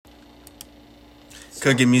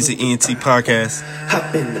Cooking Music ENT Podcast.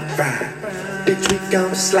 Hop in the ride, bitch, we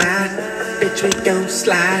gon' slide. Bitch, we gon'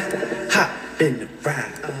 slide. Hop in the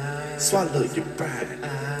ride, swallow your pride.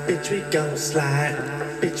 Bitch, we gon' slide.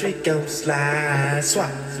 Bitch, we gon' slide.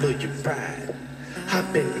 Swallow your pride.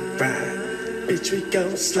 Hop in the ride, bitch, we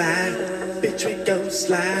gon' slide. Bitch, we gon'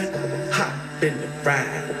 slide. Hop in the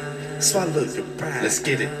ride. Swallow your pride. Let's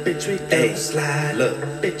get it. Bitch, we gon' slide. Look,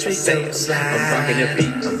 bitch, we gon' slide. I'm rocking the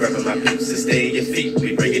beat. I'm rubbing my peeps and stay in your feet.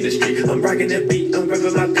 We bringing the street. I'm rocking the beat. I'm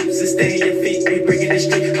rubbing my peeps and stay in your feet. We bringing the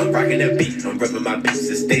street. I'm rocking the beat. I'm rubbing my peeps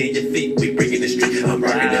and stay in your feet. We bringing the street. I'm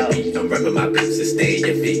rocking the beat. I'm rubbing my peeps and stay in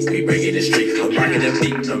your feet. We bringing the street. I'm rocking the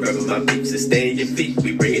beat. I'm rubbing my peeps and stay in your feet.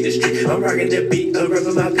 We bringing the street. I'm rocking the beat. I'm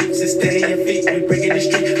rubbing my peeps and stay in your feet. We bringing the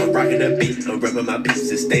street. I'm rocking the beat. I'm rubbing my peeps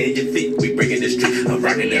and stay in your feet. We bringing the street. I'm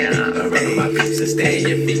rocking the beat. I'm rubbing my peeps and stay in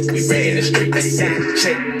your feet. We bringing the street.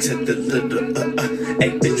 Shake to the little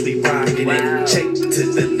hey bitch, we rocking it. Shake to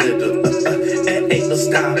the little ain't no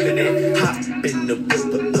stopping it. Hop in the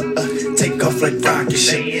whip, take off like rocket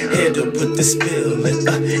ship. Hit her with the spill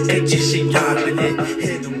and she mobbing it.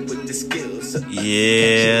 Hit her with the skills.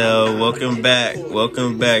 Yeah, welcome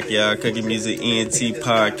back, y'all. Cooking Music ENT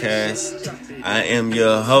Podcast. I am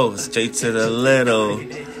your host, J to the Little,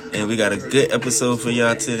 and we got a good episode for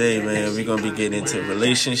y'all today, man. We're gonna be getting into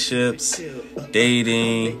relationships,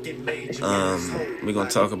 dating. We're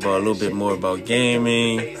gonna talk about a little bit more about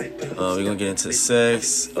gaming. We're gonna get into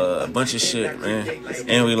sex, a bunch of shit, man.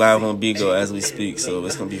 And we live on Bigo as we speak, so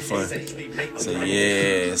it's gonna be fun. So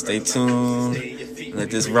yeah, stay tuned.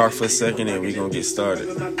 Let this rock for a second, and we're gonna get started.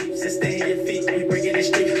 I'm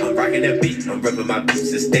rocking the beat, I'm rubbing my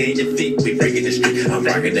peeps and stay in your feet. We bringing the street. I'm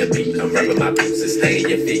rocking the beat, I'm rubbing my peeps and stay in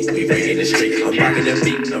your feet. We bringing the street. I'm rocking the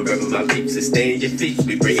beat, I'm rubbing my peeps and stay in your feet.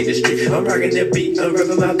 We bringing the street. I'm rocking the beat, I'm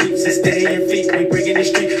rubbing my peeps and stay in your feet. We bringing the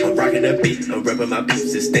street. I'm rocking the beat, I'm rubbing my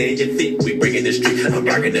peeps and stay in your feet. We bringing the street. I'm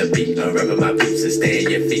rocking the beat, I'm rubbing my peeps and stay in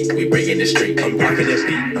your feet. We bringing the street. I'm rocking the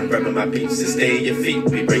beat, I'm rubbing my peeps and stay in your feet.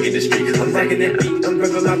 We bringing the street. I'm rocking the beat, I'm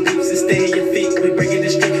rubbing my peeps and stay in your feet. We bringing the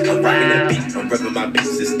street. I'm rocking the beat, I'm rubbing my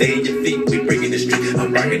peeps and stay in your feet. We bringing the street.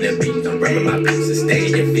 I'm rocking the beat, I'm rubbing my peeps and stay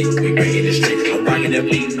in your feet. We bringing the street. I'm rocking the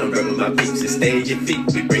beat, I'm rubbing my peeps and stay in your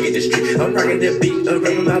feet. We bringing the street. I'm rocking the beat, I'm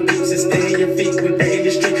rubbing my peeps and stay in your feet. We bringing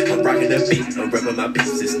the street. I'm rocking the beat, I'm rubbing my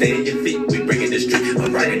peeps and stay in your feet. We bringing the street.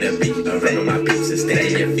 I'm rocking the beat, I'm rubbing my peeps and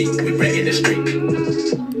stay in your feet. We bringing the street.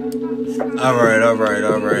 All right.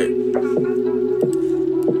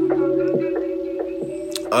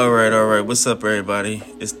 What's up, everybody?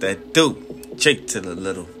 It's that dude, Jake to the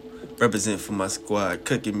Little, represent for my squad,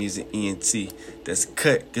 Cooking Music ENT. That's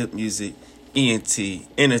Cut Good Music ENT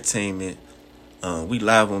Entertainment. We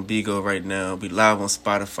live on Bigo right now. We live on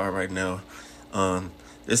Spotify right now.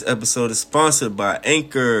 This episode is sponsored by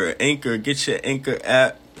Anchor. Anchor, get your Anchor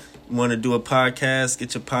app. You want to do a podcast?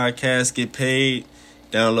 Get your podcast, get paid.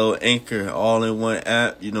 Download Anchor, all in one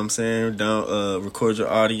app. You know what I'm saying? Record your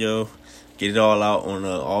audio. Get it all out on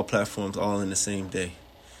all platforms, all in the same day.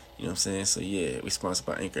 You know what I'm saying? So, yeah, we sponsored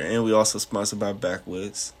by Anchor. And we also sponsored by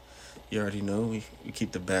Backwoods. You already know, we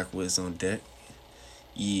keep the Backwoods on deck.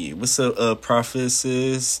 Yeah, what's up,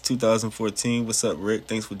 Prophecies 2014? What's up, Rick?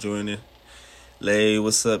 Thanks for joining. Lay,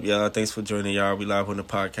 what's up, y'all? Thanks for joining, y'all. We live on the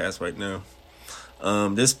podcast right now.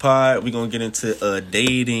 This pod, we're going to get into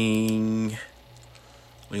dating.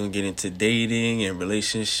 We're going to get into dating and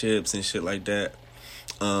relationships and shit like that.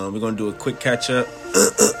 We're going to do a quick catch-up.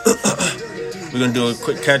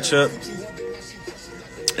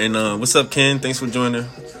 And what's up, Ken? Thanks for joining.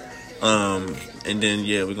 And then,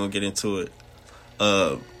 yeah, we're going to get into it.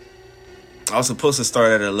 I was supposed to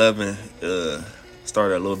start at 11.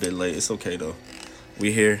 Started a little bit late. It's okay, though.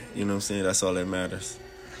 We here. You know what I'm saying? That's all that matters.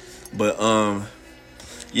 But,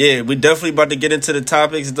 yeah, we definitely about to get into the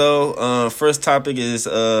topics, though. First topic is...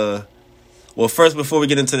 Well, first, before we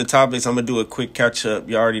get into the topics, I'm going to do a quick catch-up.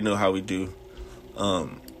 You already know how we do.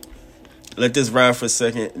 Let this ride for a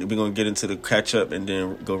second. We're going to get into the catch-up and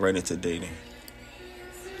then go right into dating.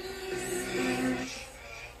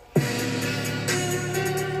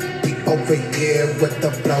 Over here with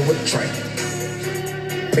the blower train,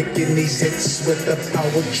 making these hits with the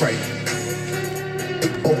power train.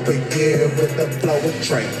 Over here with the blower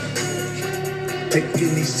train,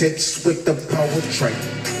 making these hits with the power train.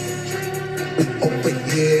 Over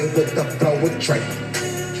here with the blower train,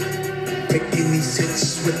 making these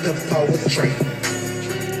hits with the power train.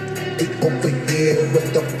 Over here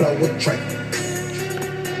with the blower train,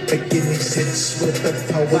 making these hits with the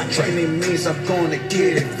power train. By any means, I'm gonna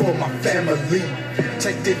get it for my family.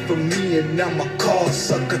 Take it from me and I'ma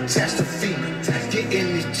cause a catastrophe.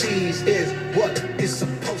 Getting these cheese is what it's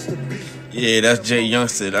supposed to be. Yeah, that's Jay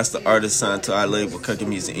Youngster. That's the artist signed to our label, Cooking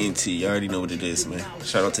Music NT. You already know what it is, man.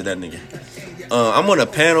 Shout out to that nigga. I'm on a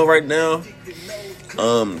panel right now.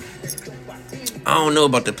 I don't know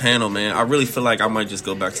about the panel, man. I really feel like I might just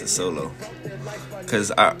go back to solo.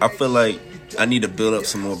 Because I feel like I need to build up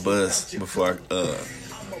some more buzz before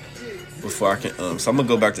I can. So I'm going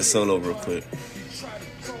to go back to solo real quick.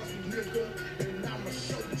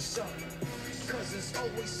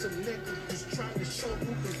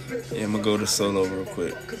 Yeah, I'm going to go to solo real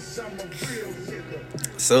quick.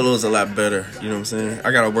 Solo's a lot better, you know what I'm saying?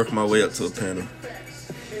 I got to work my way up to a panel.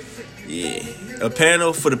 Yeah. A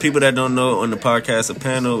panel, for the people that don't know on the podcast, a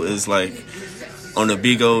panel is like, on the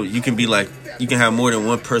Bigo, you can have more than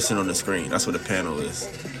one person on the screen. That's what a panel is.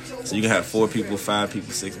 So you can have 4 people, 5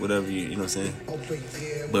 people, 6, whatever, you know what I'm saying?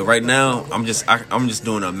 But right now, I'm just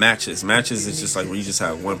doing a matches. Matches is just like where you just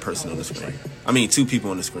have one person on the screen. I mean, 2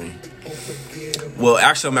 people on the screen. Well,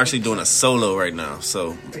 actually, I'm actually doing a solo right now.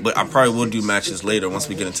 So, but I probably will do matches later once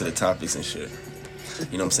we get into the topics and shit.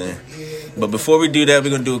 You know what I'm saying? But before we do that,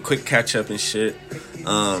 we're going to do a quick catch up and shit.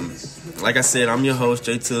 Like I said, I'm your host,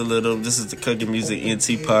 J to the Little. This is the Cooking Music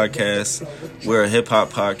NT podcast. We're a hip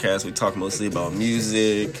hop podcast. We talk mostly about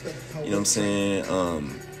music, you know what I'm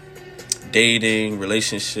saying? Dating,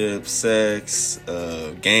 relationships, sex,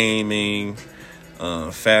 gaming,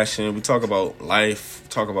 fashion. We talk about life,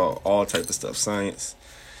 talk about all type of stuff, science.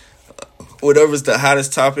 Whatever's the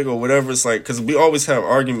hottest topic or whatever it's like, because we always have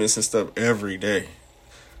arguments and stuff every day.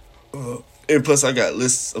 And plus, I got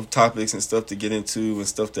lists of topics and stuff to get into and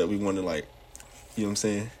stuff that we want to, like, you know what I'm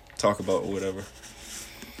saying, talk about or whatever.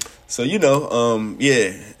 So, you know,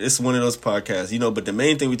 yeah, it's one of those podcasts, you know, but the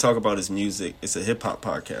main thing we talk about is music. It's a hip-hop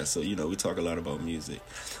podcast, so, you know, we talk a lot about music.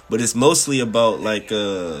 But it's mostly about, like,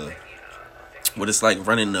 what it's like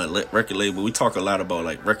running a record label. We talk a lot about,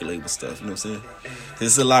 like, record label stuff, you know what I'm saying?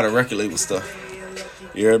 There's a lot of record label stuff.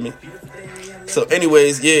 You heard me? So,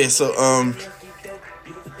 anyways, yeah, so,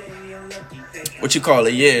 what you call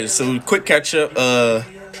it? Yeah, so quick catch up.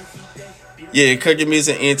 Yeah, Cooking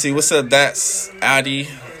Music NT. What's up? That's Adi.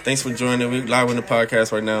 Thanks for joining. We live on the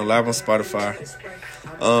podcast right now, live on Spotify.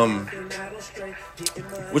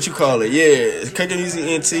 What you call it? Yeah, Cooking Music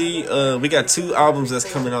NT. We got 2 albums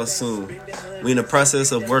that's coming out soon. We in the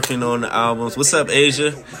process of working on the albums. What's up,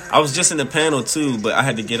 Asia? I was just in the panel too, but I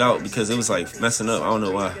had to get out because it was like messing up. I don't know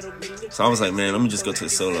why. So I was like, man, let me just go to the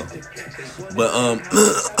solo. But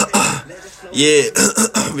yeah,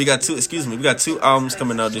 we got 2 albums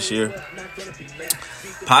coming out this year.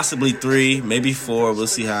 Possibly 3, maybe 4. We'll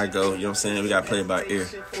see how I go. You know what I'm saying? We got to play it by ear.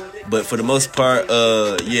 But for the most part,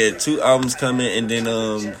 yeah, 2 albums coming. And then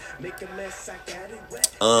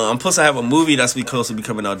I'm supposed to have a movie that's supposed to be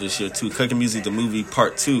coming out this year too. Cooking Music, the movie,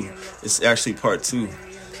 part 2. It's actually part 2.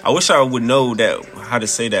 I wish I would know how to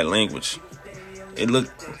say that language. It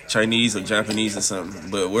looked Chinese or Japanese or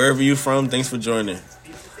something. But wherever you from, thanks for joining.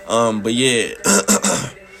 But yeah,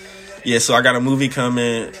 yeah, so I got a movie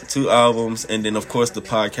coming, 2 albums, and then of course the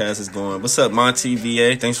podcast is going. What's up, Monty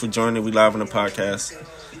VA? Thanks for joining. We live on the podcast.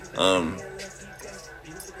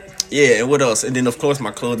 Yeah, and what else? And then of course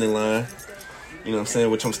my clothing line. You know what I'm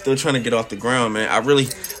saying? Which I'm still trying to get off the ground, man. I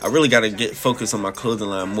really got to get focused on my clothing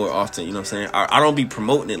line more often. You know what I'm saying? I don't be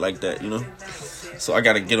promoting it like that, you know? So I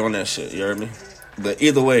got to get on that shit. You heard me? But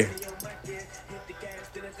either way.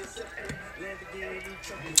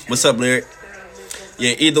 What's up, Lyric?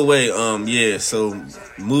 Yeah, either way, yeah, so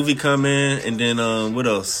movie coming, and then, what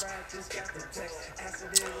else?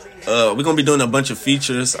 We're going to be doing a bunch of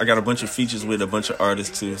features. I got a bunch of features with a bunch of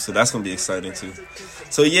artists, too, so that's going to be exciting, too.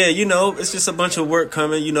 So, yeah, you know, it's just a bunch of work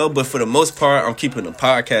coming, you know, but for the most part, I'm keeping the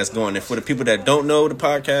podcast going. And for the people that don't know the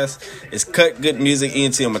podcast, it's Cut Good Music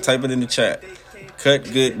ENT. I'm going to type it in the chat. Cut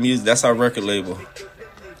Good Music. That's our record label.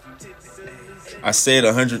 I say it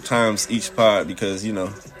 100 times each pod because, you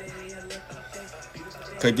know,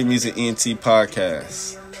 Cut Good Music ENT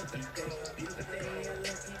podcast.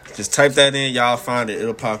 Just type that in, y'all find it.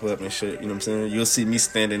 It'll pop up and shit. You know what I'm saying? You'll see me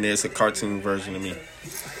standing there. It's a cartoon version of me.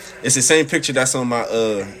 It's the same picture that's on my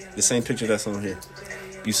the same picture that's on here.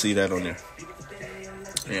 You see that on there.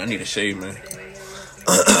 Yeah, I need a shave, man.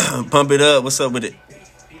 Pump it up. What's up with it?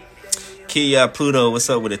 Kia Pluto, what's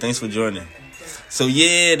up with it? Thanks for joining. So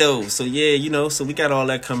yeah, though. So yeah, you know, so we got all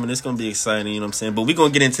that coming. It's gonna be exciting, you know what I'm saying? But we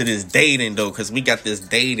gonna get into this dating though, because we got this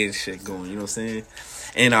dating shit going, you know what I'm saying?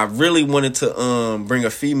 And I really wanted to bring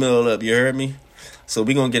a female up, you heard me? So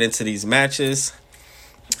we gonna get into these matches,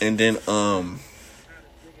 and then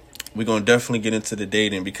we're going to definitely get into the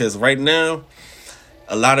dating, because right now,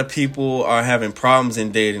 a lot of people are having problems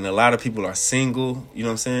in dating. A lot of people are single, you know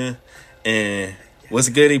what I'm saying? And what's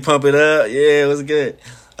good? He pump it up. Yeah, what's good?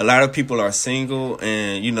 a lot of people are single,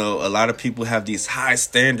 and you know, a lot of people have these high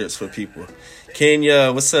standards for people.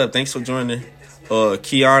 Kenya, what's up? Thanks for joining.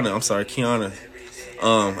 Kiana.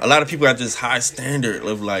 A lot of people have this high standard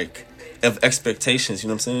of expectations. You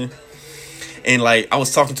know what I'm saying? And like, I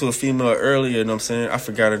was talking to a female earlier. You know what I'm saying? I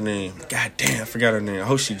forgot her name. God damn, I forgot her name. I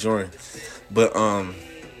hope she joined. But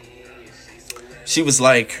she was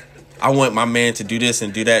like, I want my man to do this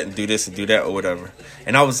and do that and do this and do that or whatever.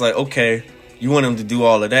 And I was like, okay, you want him to do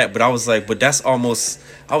all of that. But I was like,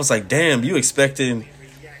 damn, you expecting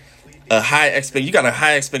you got a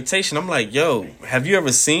high expectation. I'm like, yo, have you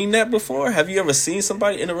ever seen that before? Have you ever seen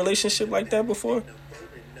somebody in a relationship like that before?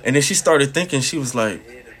 And then she started thinking, she was like,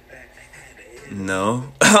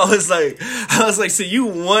 no. I was like, so you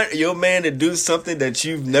want your man to do something that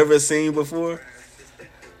you've never seen before?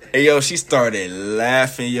 And yo, she started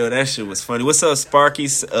laughing. Yo, that shit was funny. What's up, Sparky,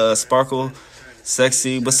 Sparkle,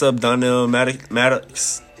 Sexy? What's up, Donnell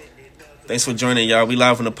Maddox? Thanks for joining, y'all. We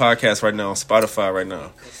live on the podcast right now on Spotify right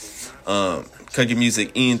now. Cut Good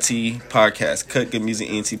Music ENT podcast. Cut Good Music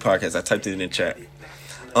ENT podcast. I typed it in the chat.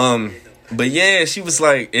 But yeah, she was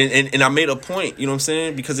like, and I made a point, you know what I'm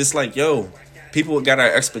saying? Because it's like, yo, people got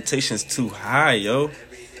our expectations too high, yo.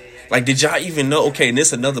 Like, did y'all even know? Okay, and this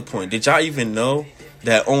is another point. Did y'all even know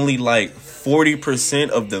that only like 40%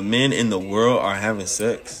 of the men in the world are having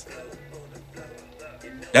sex?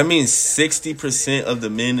 That means 60% of the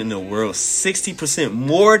men in the world, 60%,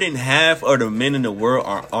 more than half of the men in the world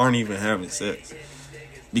aren't even having sex.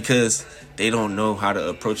 Because they don't know how to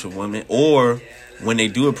approach a woman. Or when they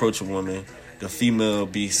do approach a woman, the female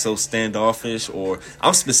be so standoffish. Or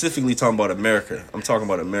I'm specifically talking about America. I'm talking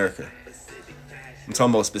about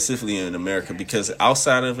specifically in America. Because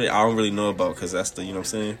outside of it, I don't really know about. Because that's the, you know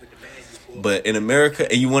what I'm saying? But in America,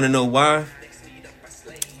 and you want to know why?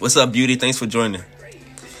 What's up, Beauty? Thanks for joining.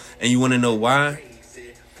 And you want to know why?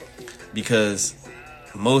 Because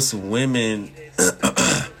most women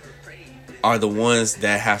are the ones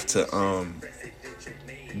that have to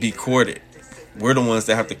be courted. We're the ones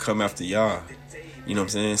that have to come after y'all. You know what I'm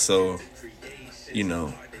saying? So, you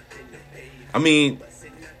know, I mean,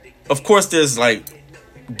 of course there's like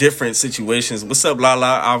different situations. What's up,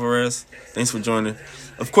 Lala Alvarez? Thanks for joining.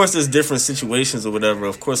 Of course there's different situations or whatever.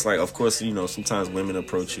 Of course, you know, sometimes women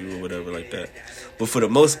approach you or whatever like that. But for the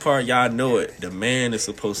most part, y'all know it. The man is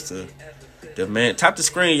supposed to... Tap the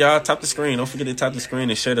screen, y'all. Tap the screen. Don't forget to tap the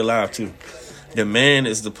screen and share the live, too. The man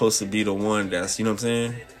is supposed to be the one that's, you know what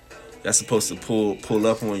I'm saying? That's supposed to pull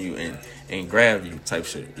up on you and grab you type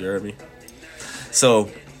shit. You heard me?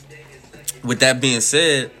 So, with that being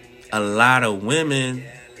said, a lot of women,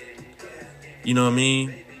 you know what I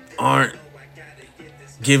mean, aren't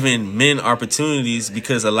giving men opportunities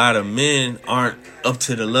because a lot of men aren't up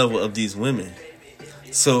to the level of these women.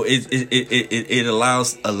 So it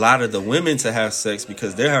allows a lot of the women to have sex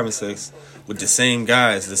because they're having sex with the same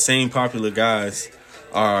guys. The same popular guys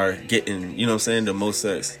are getting, you know what I'm saying, the most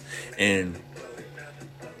sex. And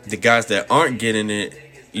the guys that aren't getting it,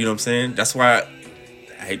 you know what I'm saying? That's why,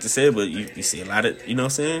 I hate to say it, but you see a lot of, you know what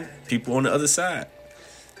I'm saying, people on the other side.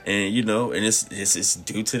 And, you know, and it's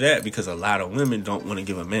due to that because a lot of women don't want to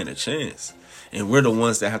give a man a chance. And we're the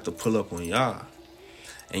ones that have to pull up on y'all.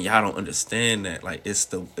 And y'all don't understand that. Like,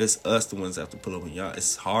 it's us the ones that have to pull up on y'all.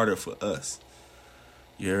 It's harder for us.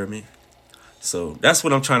 You hear me? So that's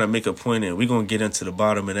what I'm trying to make a point in. We're going to get into the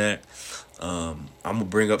bottom of that. I'm going to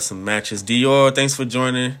bring up some matches. Dior, thanks for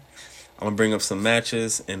joining. I'm going to bring up some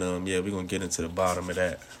matches. And, yeah, we're going to get into the bottom of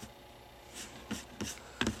that.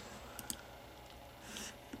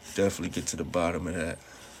 Definitely get to the bottom of that.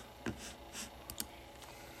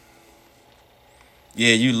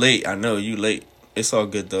 Yeah, you late. I know, you late. It's all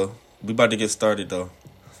good, though. We about to get started, though.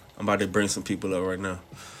 I'm about to bring some people up right now.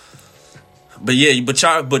 But yeah,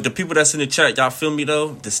 but the people that's in the chat, y'all feel me, though?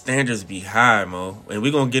 The standards be high, Mo. And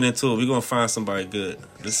we're going to get into it. We're going to find somebody good.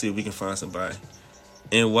 Let's see if we can find somebody.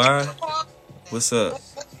 NY? What's up?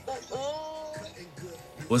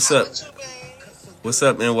 What's up? What's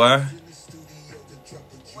up, NY?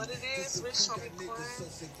 What it is, Rich from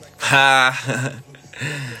Ha!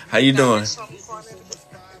 How you doing?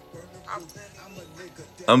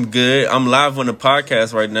 I'm good. I'm live on the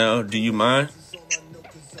podcast right now. Do you mind?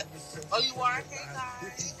 Oh, you are? Hey,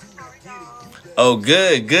 guys. How are y'all? Oh,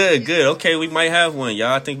 good. Okay, we might have one,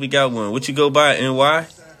 y'all. I think we got one. What you go by, NY? I'm good.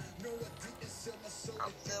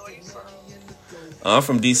 Where you from? I'm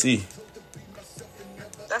from DC.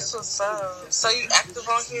 That's what's up. So you active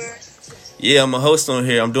on here? Yeah, I'm a host on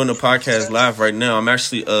here. I'm doing the podcast live right now. I'm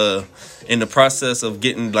actually in the process of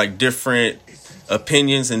getting like different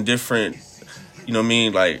opinions and different, you know what I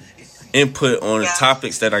mean, like input on the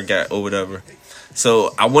topics that I got or whatever.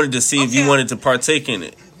 So I wanted to see if you Okay. wanted to partake in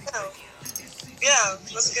it. Yeah,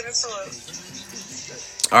 let's get into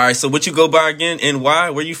it. All right. So what you go by again? NY?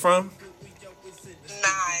 Where you from?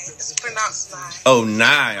 Nye. It's pronounced Nye. Oh,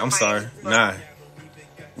 Nye. I'm sorry. Nye.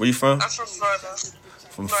 Where you from? I'm from Florida.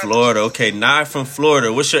 From Florida. Okay, Nye from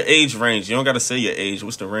Florida. What's your age range? You don't got to say your age.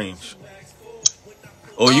 What's the range?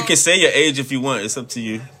 Or you can say your age if you want. It's up to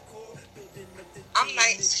you. I'm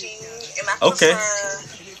 19, and I Okay.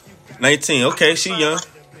 prefer 19. Okay, she young.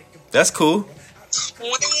 That's cool.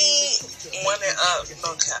 21 and up.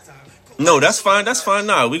 No cap. No, that's fine. That's fine.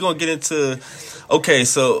 Nah, we're going to get into... Okay,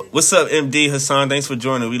 so what's up, MD Hassan? Thanks for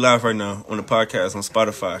joining. We live right now on the podcast on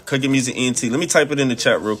Spotify. Cooking Music ENT. Let me type it in the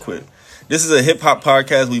chat real quick. This is a hip-hop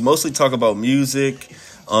podcast. We mostly talk about music,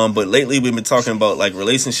 but lately we've been talking about like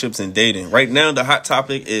relationships and dating. Right now, the hot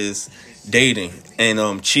topic is dating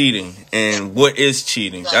and cheating. And what is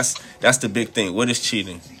cheating? That's the big thing. What is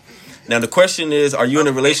cheating? Now, the question is, are you in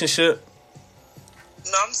a relationship?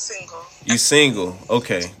 No, I'm single. You single?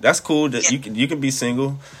 Okay, that's cool. That you can be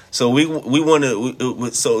single. So we want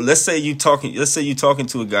to. So let's say you talking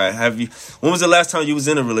to a guy. When was the last time you was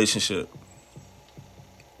in a relationship?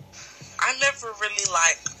 I never really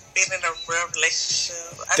been in a real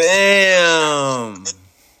relationship. Damn.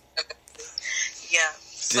 Yeah.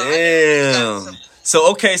 So Damn.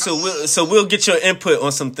 So okay, so we'll get your input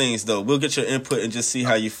on some things though. We'll get your input and just see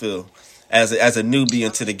how you feel as a newbie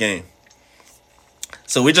into the game.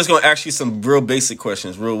 So we're just gonna ask you some real basic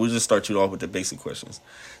questions. We'll just start you off with the basic questions.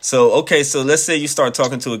 So okay, so let's say you start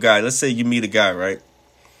talking to a guy. Let's say you meet a guy, right?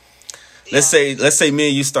 Let's say me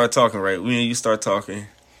and you start talking, right? Me and you start talking.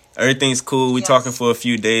 Everything's cool. We talking for a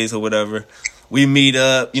few days or whatever. We meet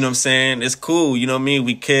up, you know what I'm saying? It's cool, you know what I mean?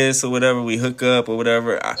 We kiss or whatever, we hook up or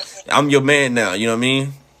whatever. I'm your man now, you know what I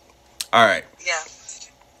mean? All right. Yeah.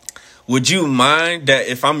 Would you mind that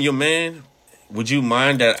if I'm your man? Would you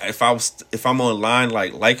mind that if I'm online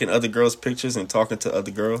like liking other girls' pictures and talking to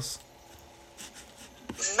other girls?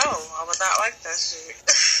 No, I would not like that shit.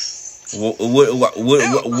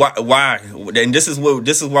 Why? And this is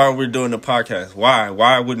why we're doing the podcast.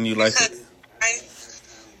 Why wouldn't you like it?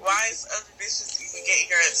 Why is other bitches even getting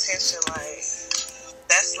your attention? Like,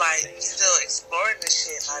 that's like you still exploring this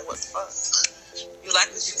shit. Like, what the fuck? You like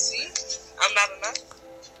what you see? I'm not enough.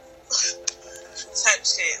 Type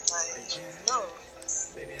shit. Like, no.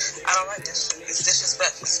 I don't like that shit. It's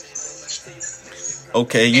disrespectful.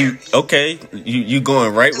 Okay, you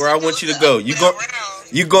going right where I want you to go. You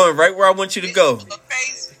going right where I want you to go.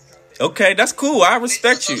 Okay, that's cool. I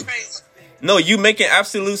respect you. No, you making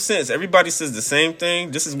absolute sense. Everybody says the same thing.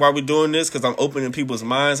 This is why we're doing this, because I'm opening people's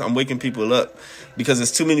minds. I'm waking people up. Because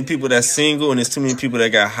there's too many people that's single and there's too many people that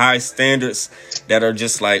got high standards that are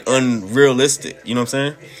just like unrealistic. You know what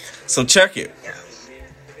I'm saying? So check it.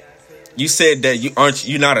 You said that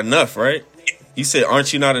you're not enough, right? You said,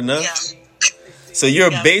 aren't you not enough? Yeah. So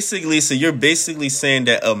you're basically saying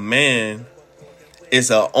that a man is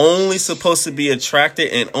only supposed to be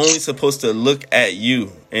attracted and only supposed to look at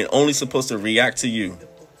you and only supposed to react to you.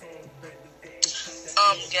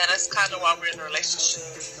 Yeah, that's kind of why we're in a relationship.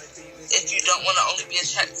 If you don't want to only be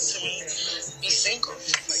attracted to me, be single.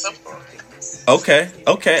 Simple.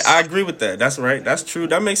 Okay, I agree with that. That's right. That's true.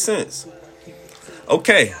 That makes sense.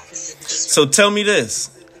 Okay, so tell me this.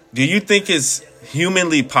 Do you think it's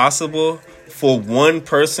humanly possible for one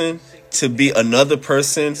person to be another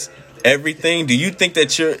person's everything? Do you think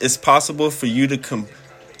that it's possible for you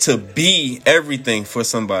to be everything for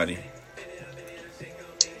somebody?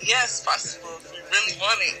 Yes, possible. If you really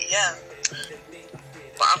want it, yeah.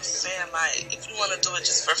 But I'm saying, like, if you want to do it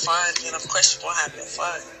just for fun, then of course you're going to have your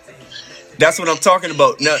fun. That's what I'm talking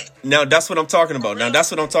about. Now that's what I'm talking about. Now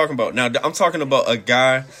I'm talking about a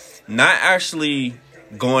guy not actually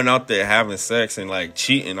going out there having sex and like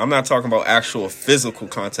cheating. I'm not talking about actual physical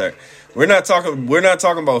contact. We're not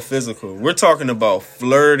talking about physical. We're talking about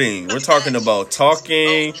flirting. We're talking about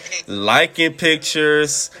talking, liking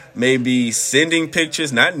pictures, maybe sending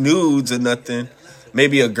pictures, not nudes or nothing.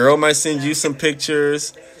 Maybe a girl might send you some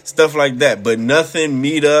pictures, stuff like that, but nothing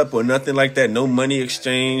meet up or nothing like that. No money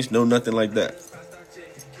exchange, no nothing like that.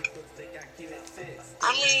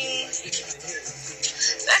 I mean,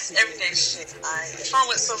 that's everyday shit. Like, if I'm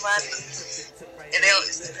with somebody and they on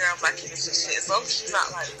Instagram liking this and shit, as long as you're not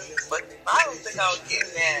like really fucking, I don't think I would get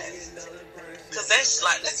mad. Cause that's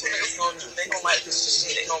what niggas gonna do. They gonna like this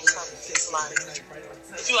shit. They gonna come. It's like,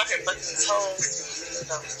 if you out here fucking these hoes,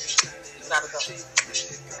 you gotta go.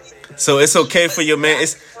 So it's okay for your man.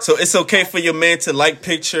 It's okay for your man to like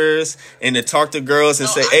pictures and to talk to girls and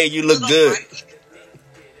say, "Hey, you look good."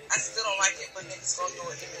 I still don't like it, but niggas gonna do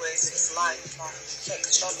it anyways. It's life. can't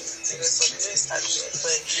control me to this or this type of shit.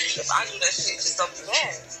 But if I do that shit, just don't be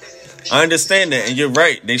mad. I understand that, and you're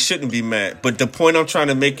right. They shouldn't be mad. But the point I'm trying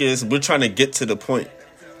to make is we're trying to get to the point.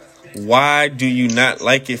 Why do you not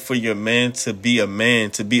like it for your man, to be a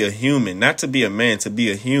human? Not to be a man, to be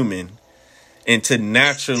a human. And to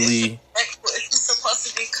naturally... If you're supposed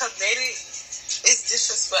to be committed, it's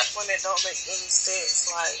disrespectful and it don't make any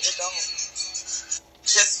sense. Like, it don't.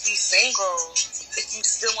 Just be single. If you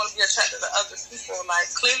still want to be attracted to other people, like,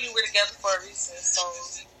 clearly we're together for a reason, so...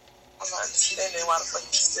 I'm not understanding why the fuck you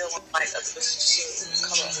still want to like other shit.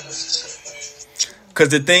 Come on, shit. Because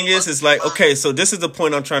the thing is, it's like, okay, so this is the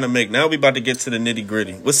point I'm trying to make. Now we about to get to the nitty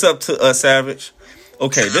gritty. What's up to Savage?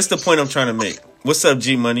 Okay, this is the point I'm trying to make. What's up,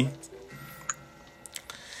 G Money?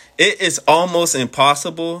 It is almost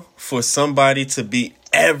impossible for somebody to be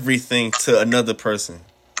everything to another person.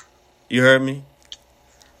 You heard me?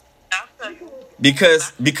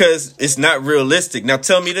 Because it's not realistic. Now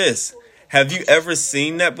tell me this. Have you ever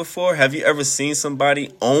seen that before? Have you ever seen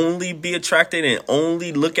somebody only be attracted and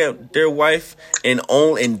only look at their wife and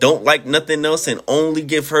don't like nothing else and only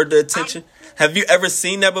give her the attention? Have you ever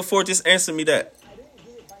seen that before? Just answer me that.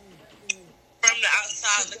 From the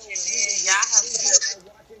outside looking in, y'all have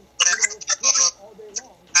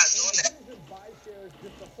not doing that.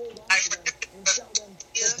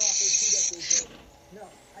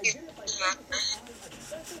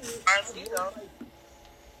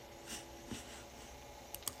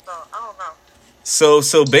 I don't know.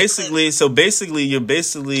 So basically,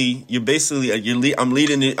 I'm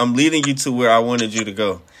leading you to where I wanted you to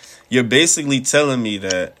go. You're basically telling me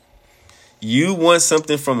that you want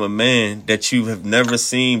something from a man that you have never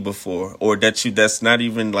seen before, or that's not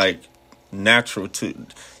even like natural to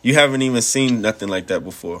you. Haven't even seen nothing like that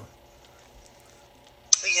before.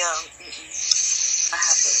 Yeah, I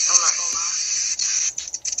haven't. I'm not gonna lie.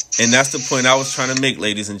 And that's the point I was trying to make,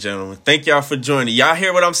 ladies and gentlemen. Thank y'all for joining. Y'all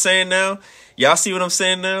hear what I'm saying now? Y'all see what I'm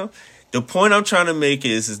saying now? The point I'm trying to make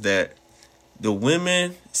is that the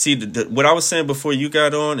women, see, what I was saying before you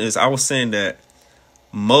got on is I was saying that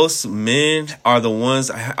most men are the ones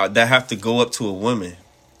that have to go up to a woman.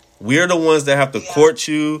 We're the ones that have to court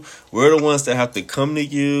you. We're the ones that have to come to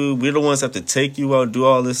you. We're the ones that have to take you out, do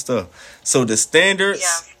all this stuff. So the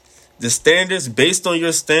standards, based on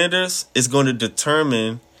your standards, is going to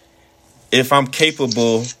determine if I'm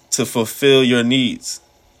capable to fulfill your needs.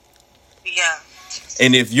 Yeah.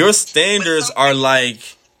 And if your standards are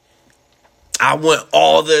like, I want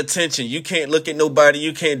all the attention, you can't look at nobody,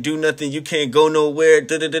 you can't do nothing, you can't go nowhere,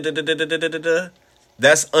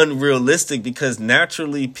 that's unrealistic, because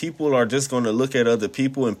naturally people are just going to look at other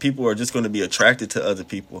people and people are just going to be attracted to other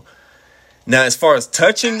people. Now, as far as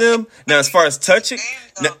touching them, that's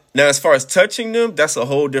a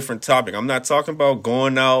whole different topic. I'm not talking about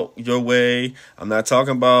going out your way. I'm not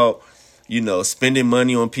talking about, spending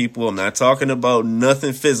money on people. I'm not talking about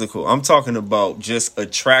nothing physical. I'm talking about just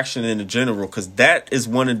attraction in general, because that is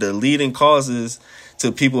one of the leading causes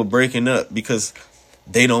to people breaking up, because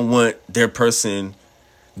they don't want their person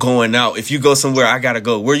going out. If you go somewhere, I got to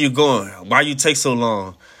go. Where you going? Why you take so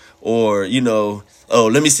long? Or, oh,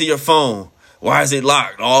 let me see your phone. Why is it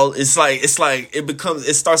locked? It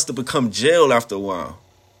starts to become jail after a while.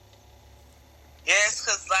 Yes,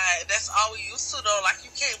 because that's all we used to, though. Like,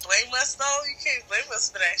 you can't blame us, though. You can't blame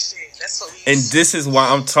us for that shit. That's what we used to. And this is why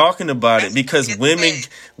I'm talking about it, because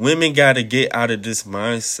women got to get out of this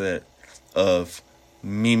mindset of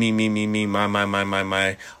me,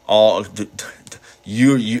 my, all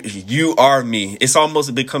you are me.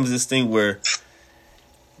 It becomes this thing where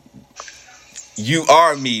you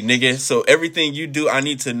are me, nigga. So everything you do, I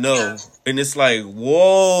need to know. Yeah. And it's like,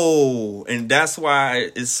 whoa. And that's why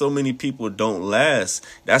so many people don't last.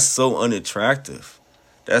 That's so unattractive.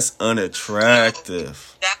 That's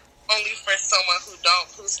unattractive. That's only for someone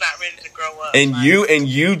who's not ready to grow up. And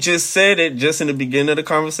you just said it just in the beginning of the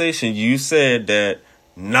conversation. You said that,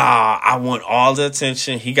 nah, I want all the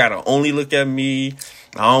attention. He got to only look at me.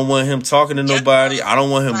 I don't want him talking to nobody. I don't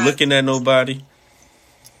want him looking at nobody.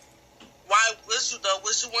 Why would you, though?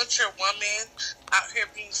 Would you want your woman out here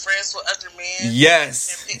being friends with other men?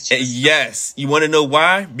 Yes. Yes. You want to know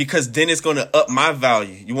why? Because then it's going to up my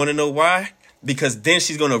value. You want to know why? Because then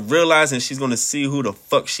she's going to realize and she's going to see who the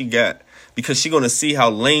fuck she got. Because she's going to see how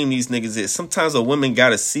lame these niggas is. Sometimes a woman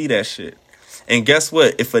got to see that shit. And guess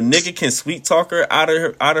what? If a nigga can sweet talk her out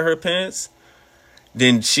of her pants,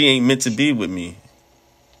 then she ain't meant to be with me.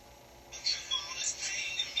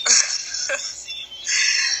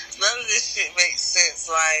 None of this shit makes sense.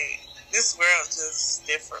 Like, this world just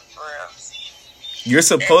different for us. You're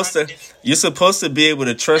supposed to be able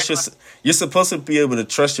to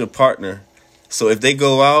trust your partner So if they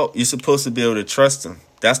go out, you're supposed to be able to trust them.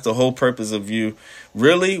 That's the whole purpose of you.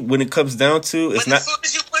 Really, when it comes down to, it's but not. As soon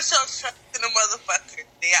as you put your trust in a motherfucker,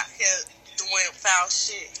 they out here doing foul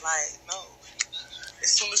shit. Like, no.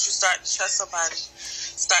 As soon as you start to trust somebody,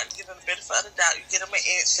 start to give them the benefit of the doubt, you get them an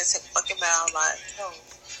inch, just hit fucking mouth. Like, no.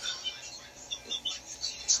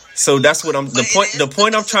 So that's what I'm. The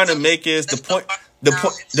point I'm trying to make is the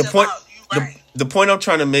point I'm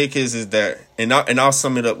trying to make is that, and I'll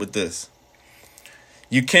sum it up with this.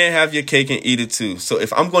 You can't have your cake and eat it too. So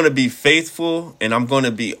if I'm going to be faithful and I'm going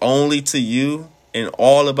to be only to you and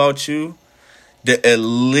all about you, the at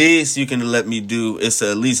least you can let me do is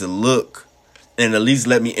to at least look and at least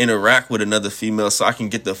let me interact with another female so I can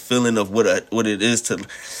get the feeling of what it is to,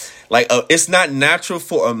 like, it's not natural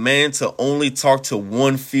for a man to only talk to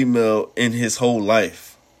one female in his whole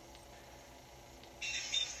life.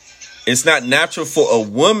 It's not natural for a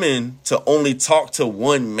woman to only talk to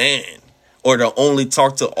one man or to only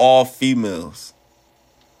talk to all females.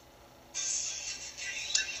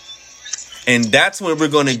 And that's when we're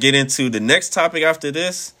going to get into the next topic after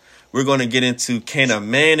this. We're going to get into, can a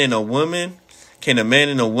man and a woman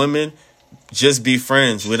just be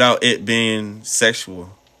friends without it being sexual?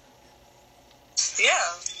 Yeah,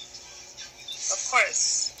 of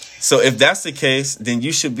course. So if that's the case, then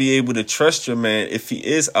you should be able to trust your man if he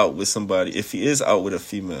is out with somebody, if he is out with a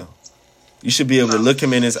female. You should be able to look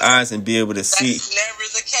him in his eyes and be able to see. That's never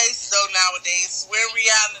the case, though, nowadays. We're in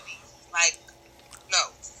reality. Like, no.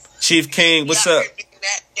 Chief King, what's up? Being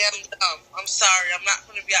that damn dumb. I'm sorry. I'm not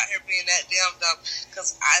going to be out here being that damn dumb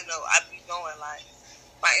because I know I be knowing, like,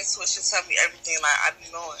 my intuition tell me everything, like, I be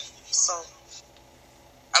knowing. So,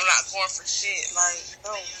 I'm not going for shit. Like,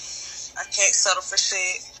 no. I can't settle for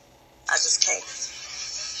shit. I just can't.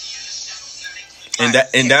 And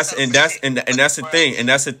that's the thing. And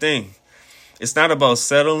that's the thing. It's not about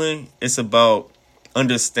settling. It's about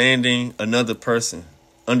understanding another person,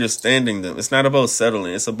 understanding them. It's not about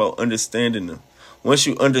settling. It's about understanding them. Once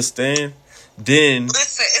you understand, then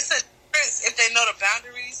listen. It's a difference if they know the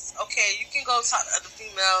boundaries. Okay, you can go talk to other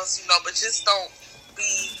females, but just don't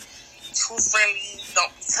be too friendly.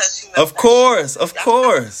 Don't be touching them. Of course.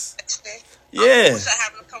 Yeah. I wish I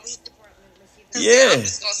happened to come here. Yeah. I'm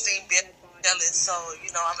just gonna seem jealous, so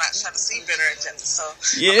I'm not trying to seem bitter and jealous. So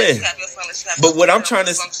yeah, but what I'm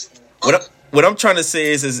trying to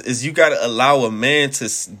say is you got to allow a man to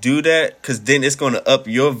do that, because then it's going to up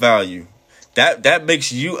your value. That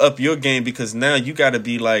makes you up your game, because now you got to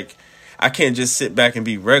be like, I can't just sit back and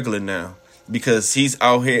be regular now, because he's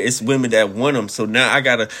out here. It's women that want him. So now I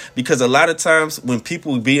gotta, because a lot of times when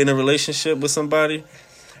people be in a relationship with somebody,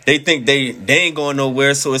 they think they ain't going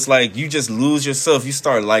nowhere, so it's like you just lose yourself. You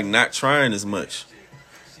start like not trying as much.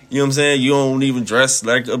 You know what I'm saying? You don't even dress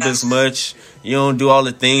like up as much. You don't do all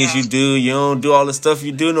the things you do. You don't do all the stuff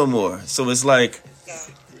you do no more. So it's like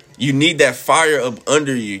you need that fire up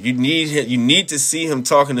under you. You need to see him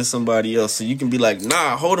talking to somebody else so you can be like,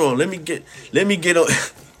 nah, hold on, let me get on.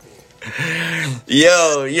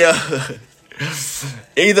 Yo.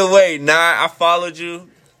 Either way, I followed you.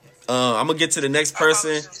 I'm gonna get to the next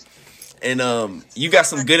person, and you got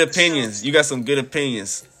some good opinions.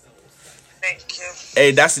 Thank you.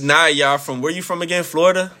 Hey, that's Nah, y'all. From where you from again?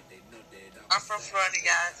 Florida? I'm from Florida,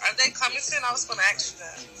 guys. Are they commenting? I was gonna ask you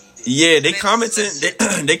that. Yeah, they commenting.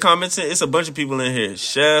 They commenting. It's a bunch of people in here.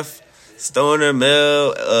 Chef, Stoner,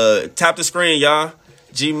 Mel. Tap the screen, y'all.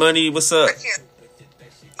 G Money, what's up?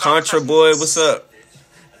 Contra Boy, what's up?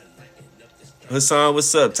 Hassan,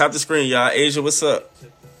 what's up? Tap the screen, y'all. Asia, what's up?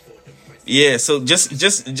 Yeah, so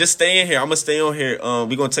just stay in here. I'm gonna stay on here.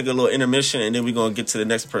 We're gonna take a little intermission, and then we're gonna get to the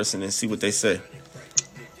next person and see what they say.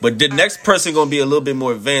 But the next person gonna be a little bit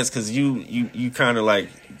more advanced, because you kind of like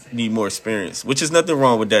need more experience, which is nothing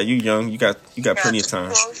wrong with that. You young, you got plenty of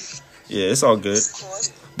time. Yeah, it's all good.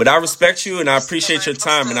 But I respect you and I appreciate your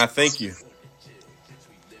time, and I thank you.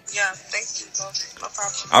 Yeah, thank you. No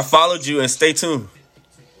problem. I followed you, and stay tuned.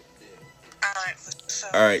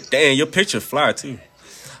 All right. Damn, your picture fly too.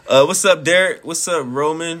 What's up, Derek? What's up,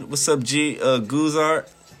 Roman? What's up, Guzatra?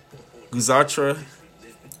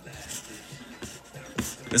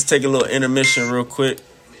 Let's take a little intermission real quick.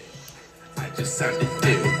 I just signed a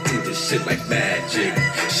deal, do this shit like magic.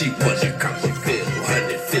 She wants a Copperfield,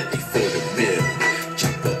 150 for the bill.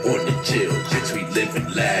 Chopper on the chill, bitch, we living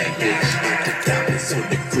lavish. The diamonds on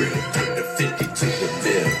the grill, turn the 50 to a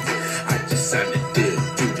bill. I just signed a deal,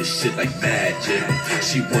 do this shit like magic.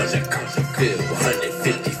 She wants a Copperfield,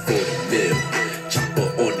 150 for the bill. Chopper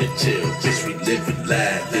on the chill, bitch, we living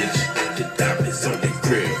lavish. The diamonds on the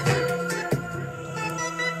grill.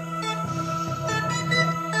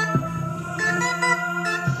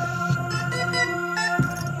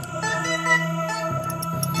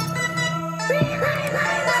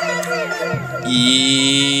 Yeah,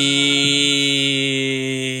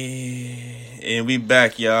 and we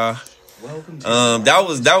back, y'all.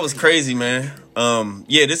 That was crazy, man.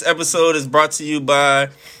 Yeah, this episode is brought to you by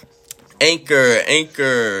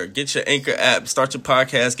Anchor. Get your Anchor app. Start your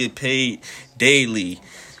podcast. Get paid daily.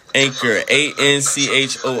 Anchor,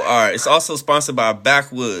 ANCHOR. It's also sponsored by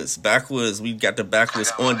Backwoods. We got the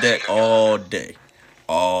Backwoods on deck all day,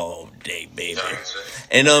 baby.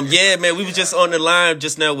 And yeah, man, we was just on the line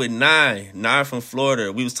just now with Nye from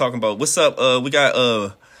Florida. We was talking about what's up. We got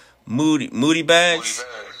Moody Bags.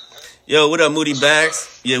 Yo, what up, Moody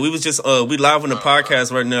Bags? Yeah, we was just we live on the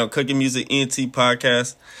podcast right now, Cooking Music ENT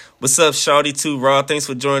podcast. What's up, Shawty 2 Raw? Thanks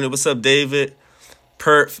for joining. What's up, David?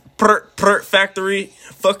 Pert Factory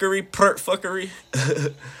fuckery.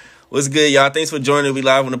 What's good, y'all? Thanks for joining. We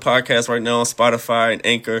live on the podcast right now on Spotify and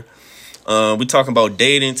Anchor. We talking about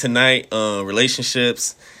dating tonight,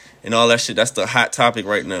 relationships, and all that shit. That's the hot topic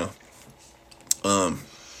right now.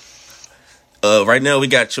 Right now we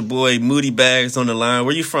got your boy Moody Bags on the line.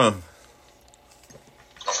 Where you from?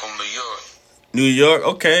 I'm from New York. New York,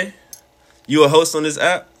 okay. You a host on this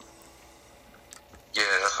app? Yeah,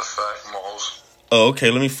 that's a fact. I'm a host. Oh, okay.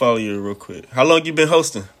 Let me follow you real quick. How long you been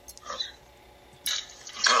hosting? Been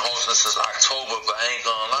hosting since October, but I ain't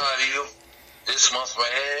gonna lie to you. This month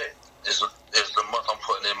right here is the month I'm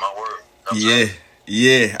putting in my work. You know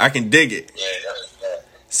Yeah, I can dig it. Yeah, that's that.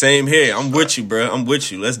 Same here. I'm with you, bro. I'm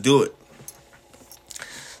with you. Let's do it.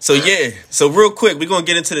 So real quick, we're going to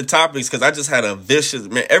get into the topics because I just had a vicious,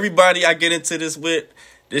 man, everybody I get into this with,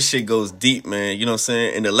 this shit goes deep, man. You know what I'm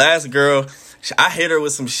saying? And the last girl, I hit her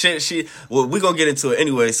with some shit. We're going to get into it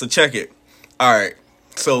anyway, so check it. All right.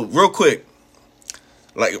 So real quick,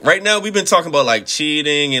 like right now we've been talking about like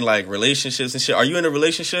cheating and like relationships and shit. Are you in a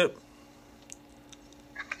relationship?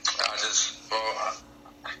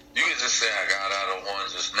 You can just say I got out of one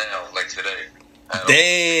just now, like today.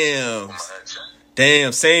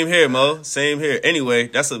 Damn, same here, Mo. Same here. Anyway,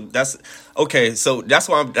 that's okay. So that's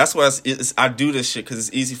why I do this shit because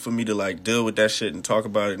it's easy for me to like deal with that shit and talk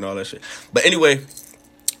about it and all that shit. But anyway,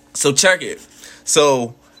 so check it.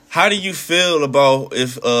 So how do you feel about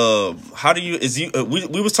if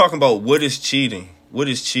we was talking about what is cheating? What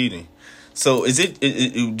is cheating? So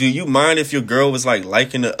do you mind if your girl was like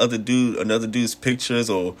liking another dude's pictures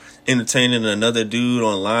or entertaining another dude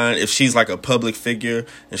online if she's like a public figure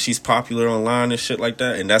and she's popular online and shit like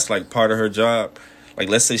that, and that's like part of her job? Like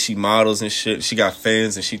let's say she models and shit, she got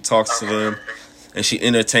fans and she talks to them and she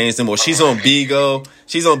entertains them, or she's on Bigo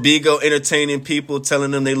entertaining people,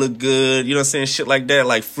 telling them they look good, you know what I'm saying, shit like that,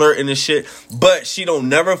 like flirting and shit, but she don't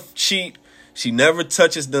never cheat, she never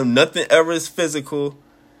touches them, nothing ever is physical.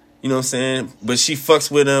 You know what I'm saying? But she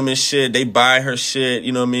fucks with them and shit. They buy her shit.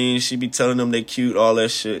 You know what I mean? She be telling them they cute, all that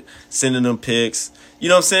shit. Sending them pics. You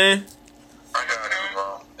know what I'm saying? I got you,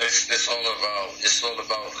 bro. It's all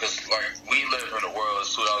about, because like we live in a world,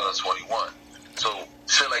 it's 2021. So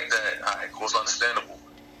shit like that, alright, was understandable.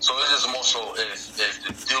 So it's just more so if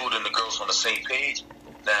the dude and the girl's on the same page.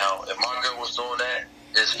 Now, if my girl was doing that,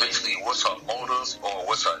 it's basically what's her motives or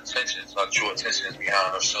what's her intentions, her true intentions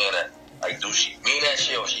behind her saying that. Like, do she mean that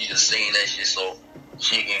shit or she just saying that shit so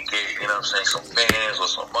she can get, you know what I'm saying, some fans or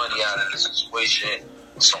some money out of the situation,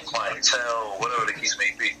 some clientele, whatever the case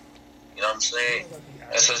may be. You know what I'm saying?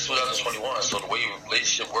 And so it's 2021, so the way your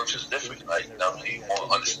relationship works is different. Like, you know what I'm saying?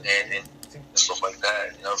 More understanding and stuff like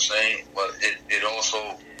that, you know what I'm saying? But it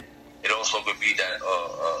also could be that,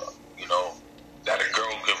 you know, that a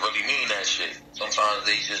girl could really mean that shit. Sometimes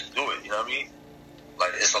they just do it, you know what I mean?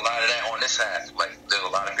 Like, it's a lot of that on this app. Like, there's a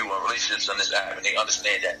lot of people in relationships on this app, and they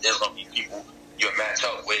understand that there's going to be people you'll match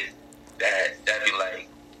up with that be like,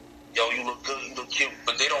 yo, you look good, you look cute,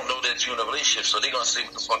 but they don't know that you're in a relationship, so they're going to say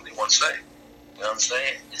what the fuck they want to say. You know what I'm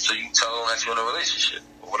saying? And so you tell them that you're in a relationship,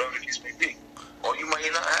 or whatever the case may be. Or you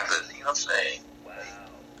might not have it, you know what I'm saying?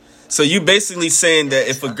 So you basically saying that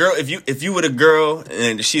if a girl, if you with a girl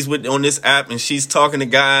and she's on this app and she's talking to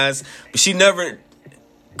guys, but she never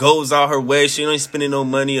goes out her way, she ain't spending no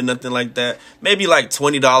money or nothing like that. Maybe like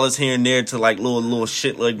 $20 here and there to like little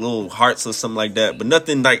shit, like little hearts or something like that, but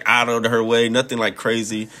nothing like out of her way, nothing like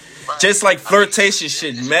crazy. Just like flirtatious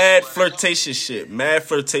shit, mad flirtatious shit.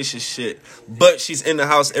 But she's in the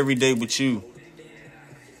house every day with you.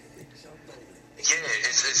 Yeah,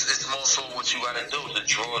 it's more so what you gotta do to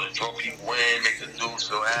draw people in, make the dudes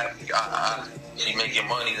feel happy. She making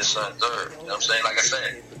money this and third. You know what I'm saying? Like I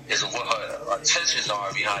said, it's what her intentions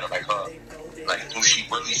are behind it. Like do she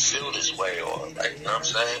really feel this way, or like, you know what I'm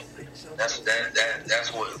saying? That's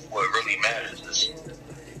what really matters. Is,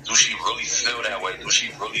 do she really feel that way? Do she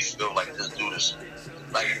really feel like this dude is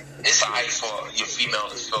like, it's alright for your female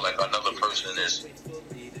to feel like another person is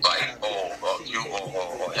like, cute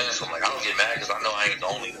or handsome. Like, I don't get mad because I know I ain't the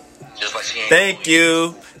only one. Just like she ain't. Thank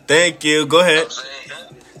you. Go ahead. You know what I'm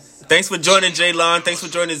saying? Thanks for joining, Jaylon. Thanks for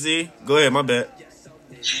joining, Z. Go ahead, my bad.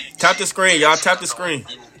 Tap the screen, y'all. Tap the screen.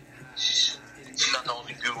 She's not the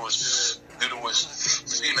only beautiful female. You know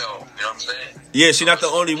what I'm saying? Yeah, she's not the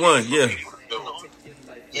only one. Yeah.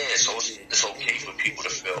 Yeah, so it's okay for people to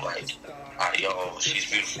feel like, yo, she's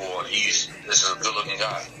beautiful, or this is a good-looking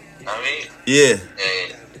guy. You know what I mean? Yeah.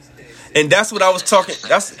 And that's what I was talking.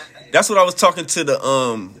 That's what I was talking to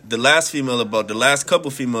the last female about, the last couple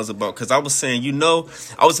females about, because I was saying,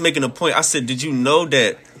 I was making a point. I said, did you know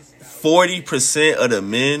that 40% of the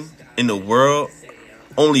men in the world,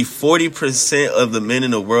 only 40% of the men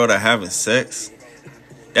in the world are having sex?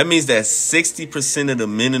 That means that 60% of the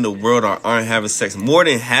men in the world aren't having sex. More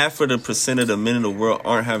than half of the percent of the men in the world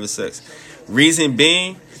aren't having sex. Reason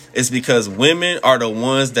being is because women are the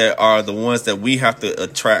ones that we have to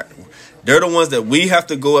attract. They're the ones that we have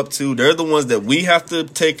to go up to. They're the ones that we have to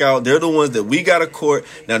take out. They're the ones that we got to court.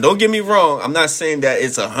 Now, don't get me wrong. I'm not saying that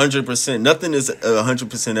it's 100%. Nothing is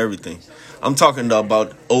 100% everything. I'm talking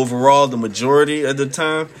about overall, the majority of the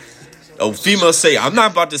time. A female say, I'm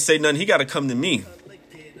not about to say nothing. He got to come to me.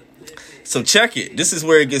 So check it. This is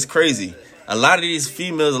where it gets crazy. A lot of these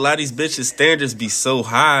females, a lot of these bitches' standards be so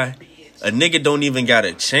high, a nigga don't even got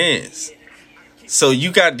a chance. So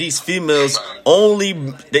you got these females only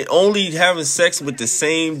having sex with the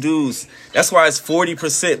same dudes. That's why it's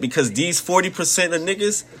 40%, because these 40% of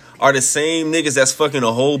niggas are the same niggas that's fucking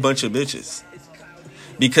a whole bunch of bitches.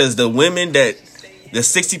 Because the women the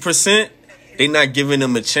 60%, they not giving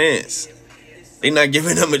them a chance. They not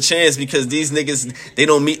giving them a chance because these niggas, they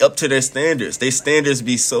don't meet up to their standards. Their standards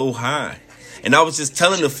be so high. And I was just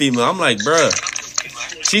telling the female, I'm like, bruh,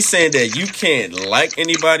 she's saying that you can't like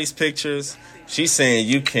anybody's pictures. She's saying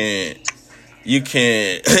you can't, you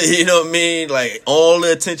know what I mean? Like, all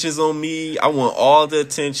the attention's on me. I want all the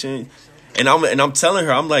attention. And I'm telling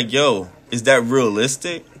her, I'm like, yo, is that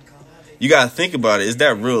realistic? You got to think about it. Is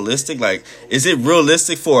that realistic? Like, is it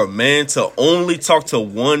realistic for a man to only talk to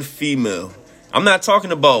one female? I'm not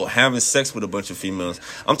talking about having sex with a bunch of females.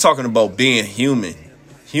 I'm talking about being human.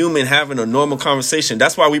 Human, having a normal conversation.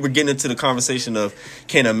 That's why we were getting into the conversation of,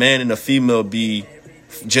 can a man and a female be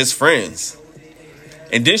just friends?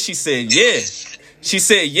 And then she said, yeah. She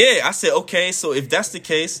said, yeah. I said, okay, so if that's the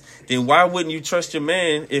case, then why wouldn't you trust your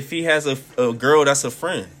man if he has a girl that's a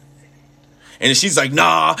friend? And she's like,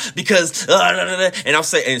 nah, because, and I'm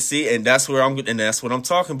saying, and that's what I'm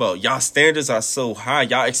talking about. Y'all standards are so high.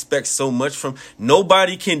 Y'all expect so much from,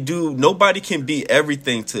 nobody can be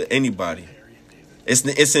everything to anybody.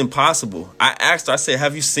 It's impossible. I asked her, I said,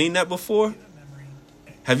 have you seen that before?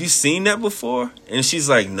 Have you seen that before? And she's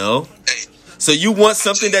like, no. So you want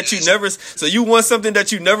something that you never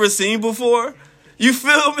seen before? You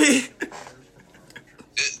feel me?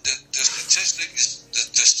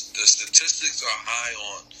 The statistics are high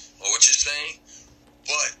on what you're saying,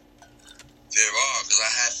 but there are, because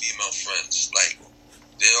I have female friends. Like,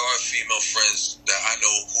 there are female friends that I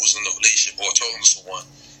know who's in a relationship or talking to someone.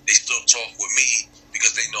 They still talk with me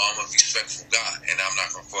because they know I'm a respectful guy and I'm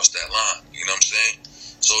not gonna cross that line. You know what I'm saying?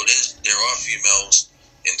 So there are females,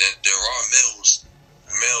 and then there are males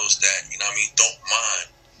that, you know what I mean, don't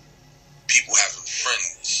mind people having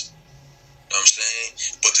friends. You know what I'm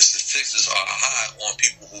saying? But the statistics are high on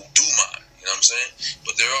people who do mind. You know what I'm saying?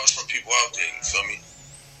 But there are some people out there, you feel me?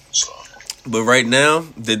 So. But right now,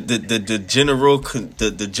 the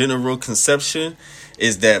general conception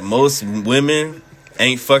is that most women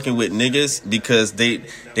ain't fucking with niggas because they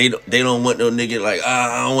don't want no nigga like,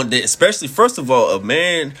 I don't want that. Especially, first of all, a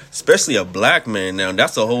man, especially a black man. Now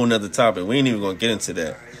that's a whole nother topic. We ain't even gonna get into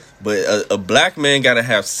that. But a black man gotta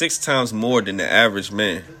have 6 times more than the average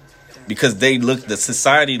man. Because the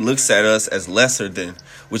society looks at us as lesser than,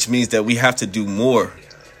 which means that we have to do more.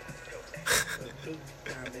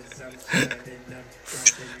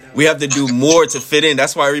 We have to do more to fit in.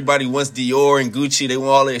 That's why everybody wants Dior and Gucci. They want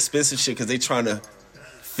all the expensive shit because they trying to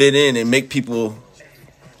fit in and make people.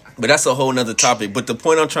 But that's a whole nother topic. But the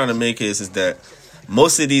point I'm trying to make is that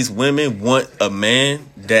most of these women want a man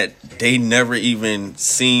that they never even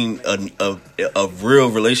seen a real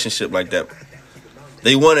relationship like that.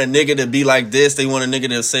 They want a nigga to be like this. They want a nigga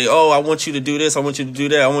to say, oh, I want you to do this. I want you to do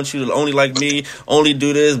that. I want you to only like me, only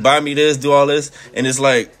do this, buy me this, do all this. And it's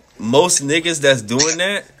like most niggas that's doing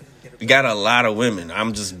that got a lot of women.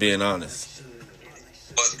 I'm just being honest.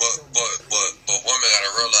 But women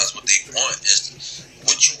gotta realize what they want is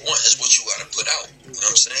what you want is what you gotta put out. You know what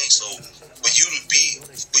I'm saying? So for you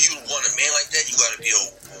to want a man like that, you gotta be a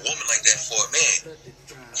woman like that for a man.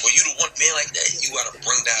 For you to want a man like that, you gotta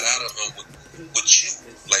bring that out of him with you.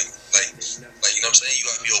 Like, you know what I'm saying? You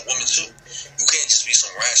gotta be a woman too. You can't just be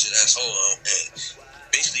some ratchet asshole and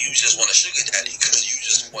basically you just want a sugar daddy because you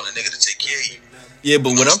just want a nigga to take care of you. Yeah,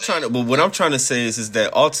 but what I'm trying to say is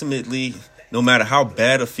that ultimately, no matter how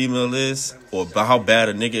bad a female is or how bad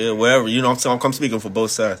a nigga is, whatever, you know what I'm saying? I'm speaking for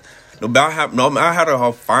both sides. No matter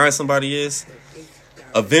how fine somebody is,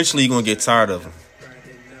 eventually you're gonna get tired of them.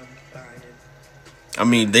 I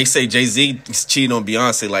mean, they say Jay-Z is cheating on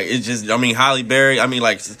Beyonce. Like, it's just, I mean, Halle Berry. I mean,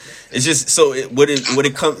 like, it's just so. Would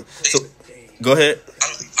it come? So, go ahead. I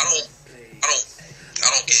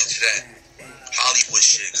don't get into that Hollywood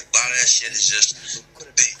shit. 'Cause a lot of that shit is just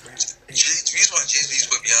the reason why Jay-Z's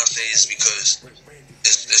with Beyonce is because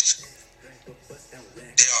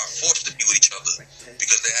they are forced to be with each other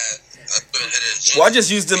because they have. Well, I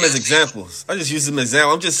just use them as examples. I'm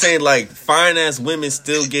just saying, like, fine-ass women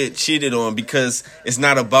still get cheated on because it's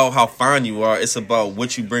not about how fine you are. It's about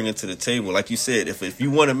what you bring to the table. Like you said, if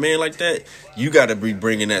you want a man like that, you got to be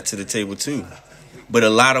bringing that to the table, too. But a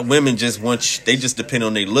lot of women just they just depend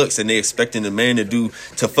on their looks and they expecting the man to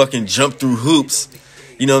fucking jump through hoops.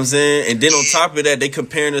 You know what I'm saying? And then on top of that, they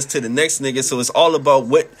comparing us to the next nigga. So it's all about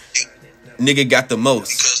what nigga got the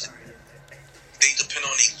most. Because they depend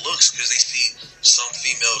on their looks because they see some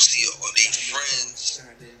females or their friends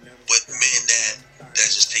with men that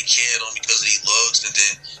just take care of them because of their looks, and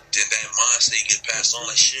then that mindset get passed on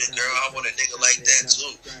like, shit, girl, I want a nigga like that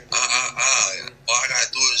too. All I gotta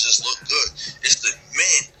do is just look good. It's the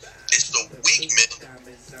men, it's the weak men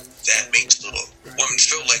that makes the woman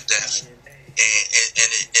feel like that, and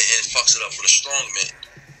it fucks it up for the strong men.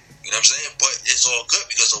 You know what I'm saying? But it's all good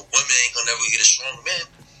because a woman ain't gonna never get a strong man.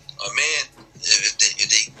 A man, if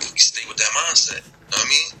they stay with that mindset, you know what I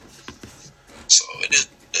mean? So it is.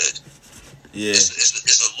 Yeah.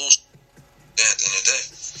 It's a loose at the end of the day.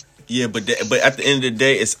 Yeah, but at the end of the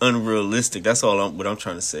day, it's unrealistic. That's what I'm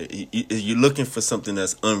trying to say. You're looking for something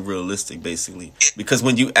that's unrealistic, basically. Because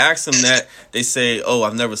when you ask them that, they say, "Oh,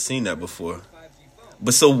 I've never seen that before."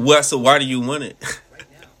 But so what? So why do you want it?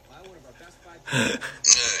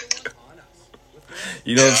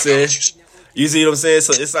 You know what I'm saying? You see what I'm saying?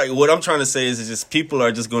 So it's like, what I'm trying to say is just people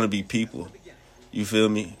are just going to be people. You feel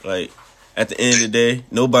me? Like, at the end of the day,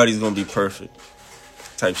 nobody's going to be perfect.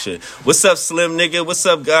 Type shit. What's up, Slim nigga? What's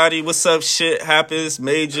up, Gotti? What's up, Shit Happens?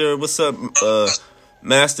 Major? What's up,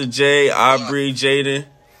 Master J, Aubrey, Jaden?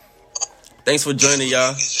 Thanks for joining,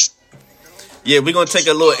 y'all. Yeah, we're going to take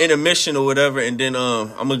a little intermission or whatever, and then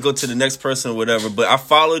I'm going to go to the next person or whatever. But I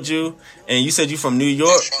followed you, and you said you from New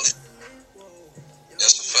York?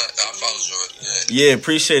 That's a fact. I followed you already. Yeah,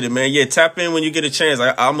 appreciate it, man. Yeah, tap in when you get a chance.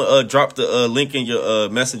 I'm going to drop the link in your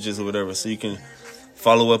messages or whatever so you can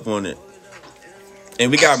follow up on it. And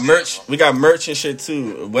we got merch. We got merch and shit,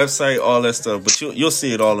 too. Website, all that stuff. But you'll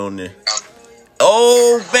see it all on there.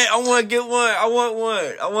 Oh, bet. I want to get one. I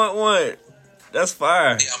want one. That's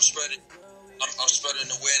fire. Yeah, I'm spreading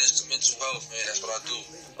awareness to mental health, man. That's what I do.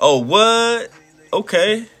 Oh, what?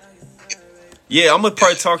 Okay. Yeah, I'm going to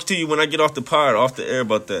probably talk to you when I get off the air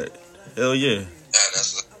about that. Hell yeah. Yeah,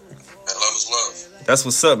 that's love is love. That's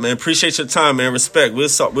what's up, man. Appreciate your time, man. Respect. We'll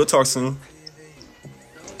talk soon. All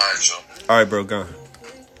right, Joe. All right, bro. Gone.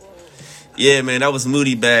 Yeah, man. That was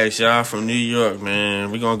Moody Bags, y'all, from New York,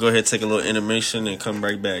 man. We're going to go ahead and take a little intermission and come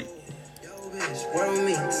right back.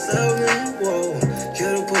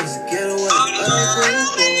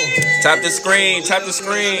 Tap the screen. Tap the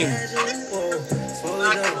screen.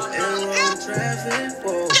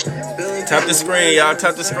 Tap the screen, y'all.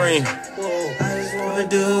 Tap the screen.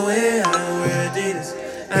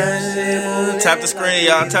 Tap the screen,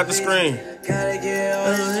 y'all. Tap the screen.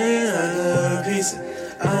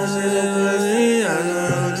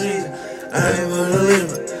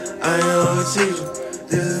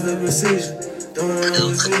 This is the procedure. Don't know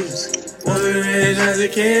procedures. Want me rich as I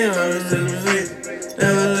can.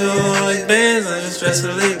 Never do all these bands. I just stress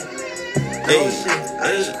relief. Hey, I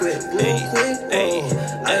just quit. Hey,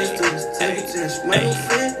 I just do this temperature. My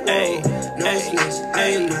fit. No snitch. I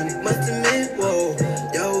ain't money. Must admit. Whoa.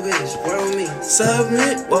 Yo, bitch. World me.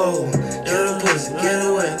 Submit. Whoa. Yo, the pussy. Get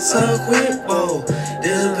away. So quick. Whoa.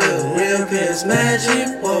 Disappear. Real piss. Magic.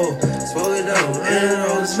 Whoa. Spoke it down. And it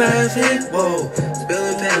all is magic. Whoa.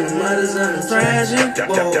 Spilling pain. The mother's on the tragic.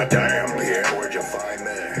 Whoa. Damn, here. Where'd you find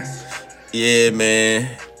this? Yeah, man.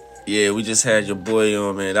 Yeah, we just had your boy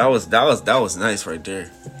on, man. That was nice right there.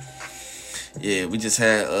 Yeah, we just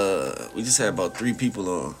had about 3 people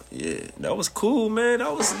on. Yeah, that was cool, man.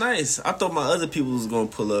 That was nice. I thought my other people was gonna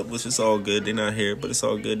pull up, which is all good. They're not here, but it's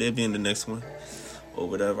all good. They'll be in the next one. or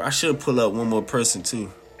whatever. I should pull up one more person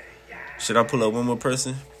too. Should I pull up one more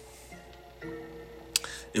person?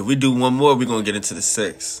 If we do one more, we're going to get into the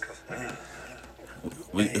sex.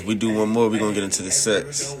 If we do one more, we're going to get into the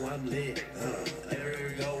sex.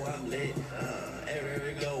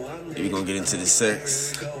 We're going to get into the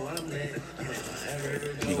sex.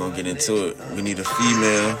 We're going to get into it. We need a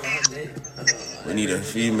female. We need a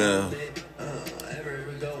female.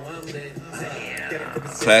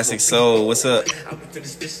 Classic Soul, what's up?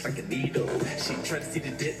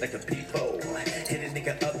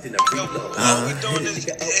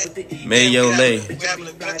 Mayo Lay. We having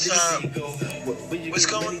a good time. What's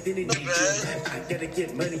going on,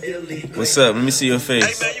 man? What's up? Let me see your Hey,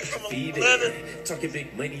 face. man, you from Atlanta?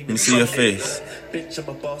 Let me see your face. Bitch, I'm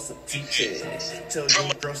a boss of teaching. Tell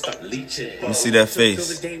your girl stop leeching. Let me see that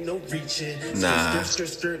face. Nah.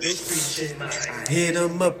 Hit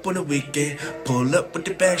him up on the weekend. Pull up with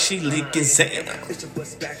the bag, she leaking sand.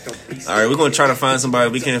 Alright, we're gonna try to find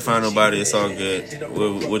somebody. We can't find nobody. It's all good.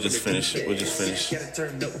 We'll just finish. We'll just finish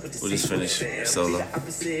solo.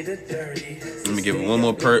 Let me give it one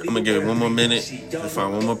more I'm gonna give it one more minute to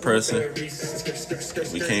find one more person.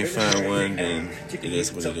 If we can't find one, then it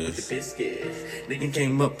is what it is. Nigga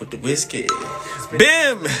came up with the whiskey.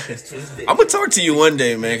 Bim! I'm gonna talk to you one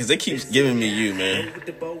day, man, because they keep giving me you, man.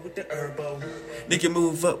 Nigga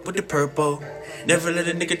move up with the purple. Never let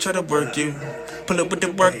a nigga try to work you. Pull up with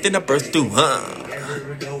the work, then I burst through, huh?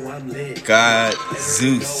 God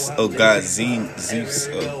Zeus. Oh, God Zeus.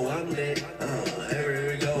 Oh.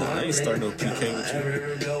 Nah, I ain't start no PK with you.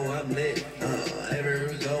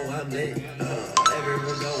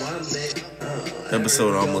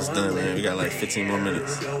 Episode almost done, man. We got like 15 more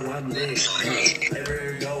minutes.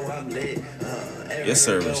 Your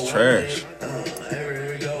service trash.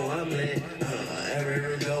 There you go, I'm lit.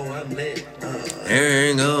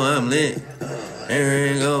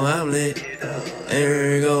 There you go, I'm lit.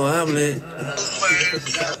 There you go, I'm lit.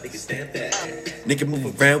 Nigga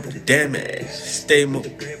move around with the damage. Stay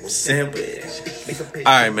moving sandwich.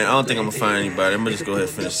 Alright, man, I don't think I'm gonna find anybody. I'm gonna just go ahead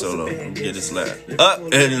and finish solo and get this last.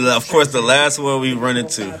 And of course, the last one we run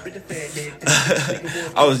into.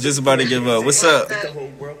 I was just about to give up. What's up? That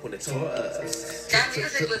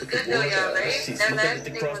music was good though, y'all, right? That last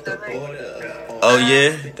thing was alright. Oh,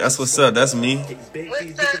 yeah? That's what's up. That's me.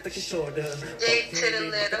 What's up? J to the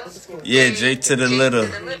little. Yeah, J to the little.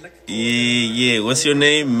 Yeah. What's your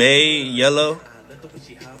name? May Yellow?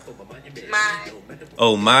 My.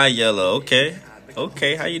 Oh, My Yellow. Okay.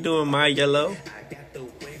 How you doing, My Yellow?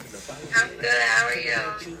 I'm good. How are you?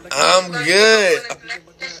 I'm good.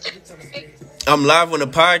 I'm live on the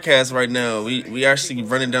podcast right now. We actually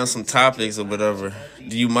running down some topics or whatever.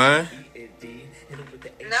 Do you mind?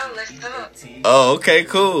 No, let's talk. Oh, okay,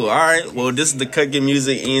 cool. All right. Well, this is the Cut Get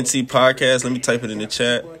Music ENT podcast. Let me type it in the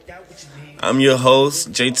chat. I'm your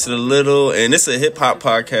host, J to the Little, and it's a hip hop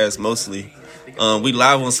podcast mostly. We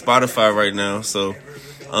live on Spotify right now, so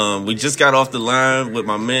we just got off the line with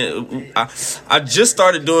my man. I just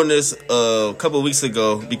started doing this a couple weeks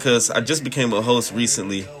ago because I just became a host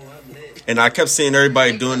recently, and I kept seeing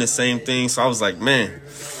everybody doing the same thing, so I was like, man,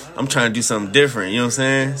 I'm trying to do something different. You know what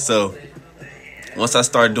I'm saying? So once I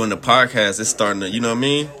started doing the podcast, it's starting to, you know what I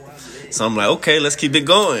mean? So I'm like, okay, let's keep it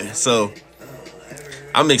going. So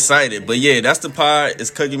I'm excited. But yeah, that's the pod. It's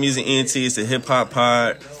Cut Get Music ENT. It's a hip hop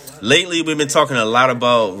pod. Lately, we've been talking a lot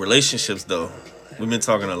about relationships, though. We've been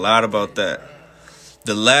talking a lot about that.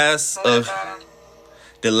 The last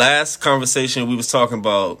conversation we was talking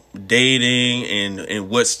about dating and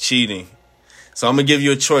what's cheating. So I'm gonna give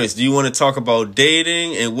you a choice. Do you want to talk about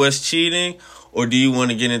dating and what's cheating, or do you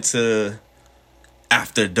want to get into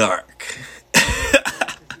After Dark?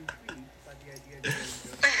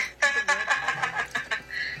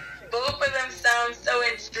 Both of them sound so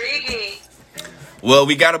intriguing. Well,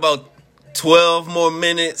 we got about 12 more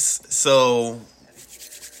minutes, so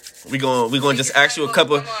we're gonna just ask you a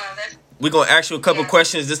couple. We're gonna ask you a couple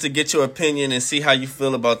questions just to get your opinion and see how you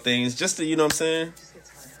feel about things. Just to, you know what I'm saying?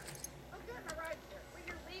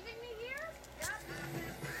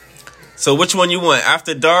 So which one you want,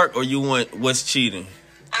 After Dark, or you want What's Cheating?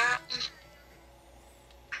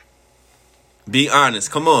 Be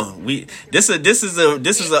honest. Come on. This is a open.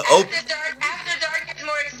 After Dark is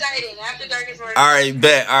more exciting. After Dark is more exciting.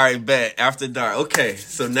 All right, bet. After Dark. Okay.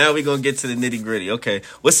 So now we're gonna get to the nitty gritty. Okay.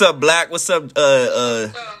 What's up, Black? What's up,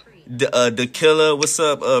 the Killer? What's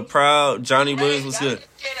up, Proud? Johnny Williams? What's good?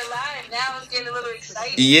 Now it's getting a little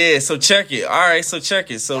exciting. Yeah. So check it. All right. So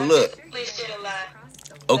check it. So look.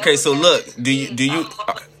 Okay. So look.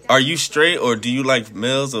 Are you straight, or do you like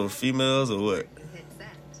males or females or what?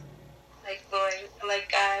 Boys, I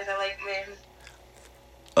like guys, I like men.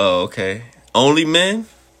 Oh, okay. Only men?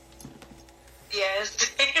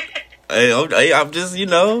 Yes. Hey, I'm just,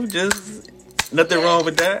 just nothing wrong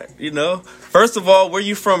with that, First of all, where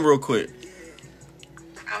you from real quick?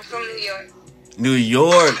 I'm from New York. New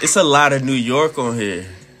York. It's a lot of New York on here.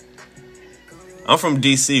 I'm from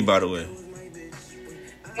DC, by the way.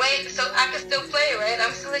 Wait, so I can still play, right?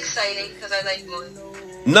 I'm still excited because I like boys.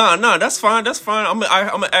 No, that's fine. I'm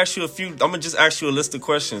gonna ask you I'm gonna just ask you a list of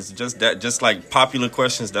questions, just like popular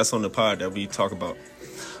questions that's on the pod that we talk about.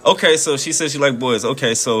 Okay, so she says you like boys.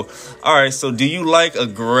 Okay, so all right, so do you like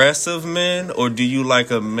aggressive men, or do you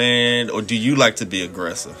like a man, or do you like to be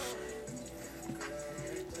aggressive?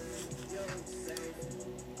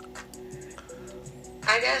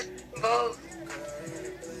 I guess both.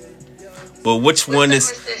 But which one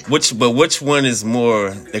is more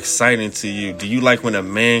exciting to you? Do you like when a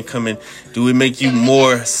man come in? Do it make you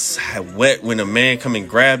more wet when a man come and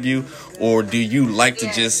grab you, or do you like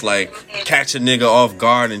to just like catch a nigga off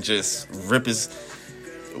guard and just rip his?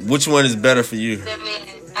 Which one is better for you?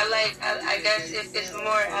 I guess if it's more,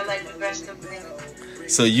 I like aggressive men.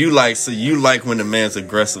 So you like when the man's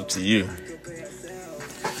aggressive to you.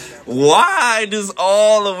 Why does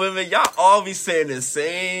all the women, y'all all be saying the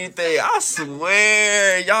same thing? I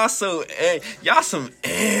swear, y'all some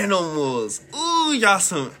animals. Ooh, y'all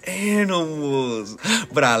some animals.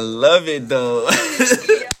 But I love it though.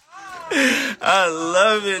 I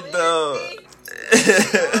love it though.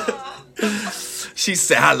 She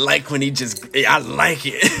said, I like when I like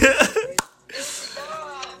it.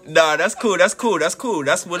 Nah, that's cool.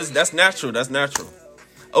 That's natural.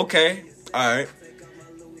 Okay, all right.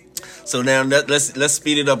 So now let's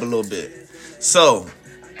speed it up a little bit. So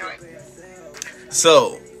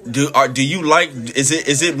do you like,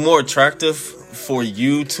 is it more attractive for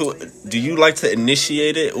you do you like to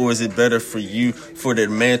initiate it, or is it better for the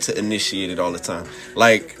man to initiate it all the time?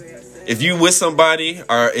 Like, if you with somebody,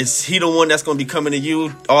 or is he the one that's going to be coming to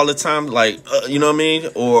you all the time? Like, you know what I mean?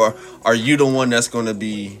 Or are you the one that's going to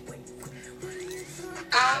be...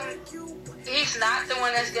 He's not the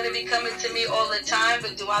one that's going to be coming to me all the time,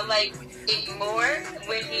 but do I like it more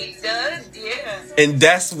when he does? Yeah. And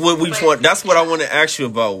that's what that's what I want to ask you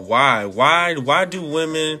about. Why do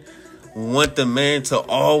women want the man to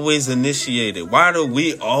always initiate it? Why do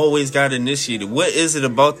we always got initiated? What is it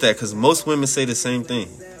about that? Because most women say the same thing.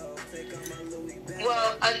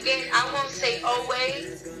 Well, again, I won't say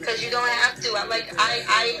always, because you don't have to. I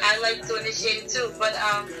like to initiate it too, but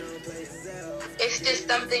it's just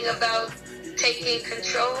something about taking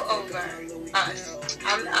control over us.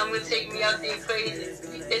 I'm gonna take me out the equation.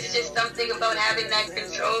 It's just something about having that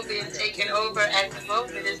control being taken over at the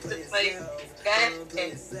moment. It's just like,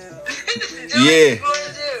 yeah.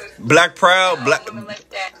 Black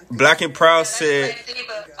and Proud said.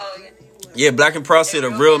 Yeah, Black and Proud said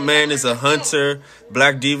a real man is a hunter.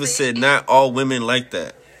 Black Diva said not all women like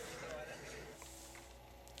that.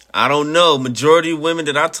 I don't know. Majority of women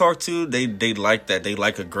that I talk to, they like that. They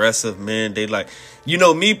like aggressive men. They like,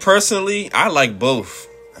 me personally, I like both.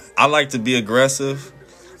 I like to be aggressive,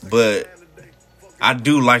 but I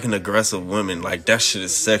do like an aggressive woman. Like, that shit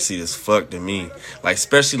is sexy as fuck to me. Like,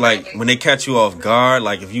 especially like when they catch you off guard,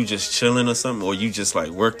 like if you just chilling or something, or you just like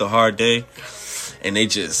worked a hard day and they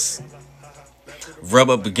just rub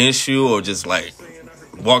up against you or just like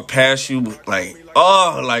walk past you, like,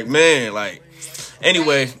 oh, like, man, like,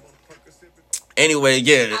 anyway, yeah.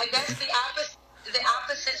 I guess the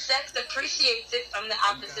opposite sex appreciates it from the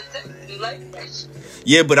opposite sex. You like that shit.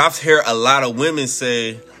 Yeah, but I've heard a lot of women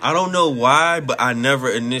say, I don't know why, but I never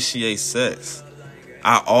initiate sex.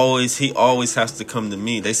 He always has to come to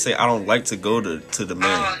me. They say I don't like to go to the man.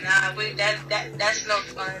 Oh, nah, that's no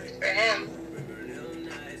fun for him.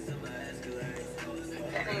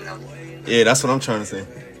 That ain't no fun. Yeah, that's what I'm trying to say.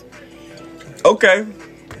 Okay.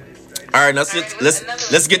 All right, let's get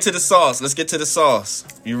to the sauce. Let's get to the sauce.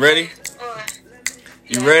 You ready?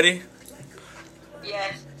 You ready?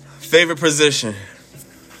 Yes. Favorite position?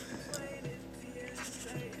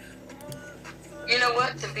 You know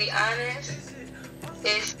what? To be honest,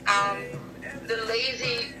 it's the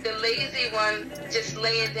lazy one, just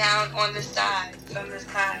laying down on the side, from the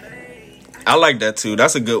side. I like that too.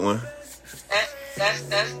 That's a good one. That's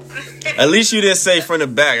At least you didn't say front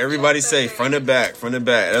and back. Everybody say front and back, front and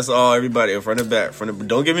back. That's all everybody, front and back,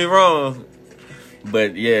 Don't get me wrong.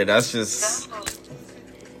 But yeah, that's just...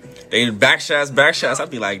 They back shots. I'd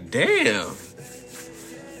be like, damn.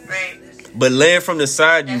 Right. But laying from the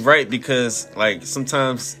side, you're right, because like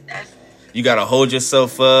sometimes you gotta hold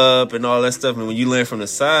yourself up and all that stuff. And when you land from the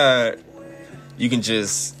side, you can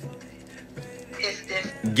just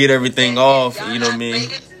get everything off. You know what I mean?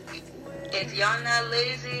 legs. Y'all not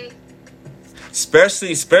lazy?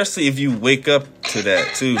 Especially if you wake up to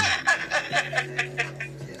that too.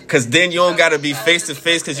 Cause then you don't gotta be face to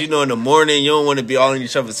face. Cause in the morning you don't want to be all in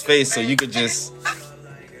each other's face, so you could just,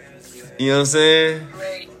 you know what I'm saying?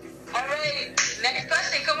 Right. All right. Next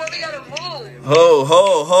question. Come on, we gotta move. Ho.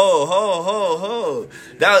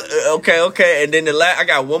 That okay. And then I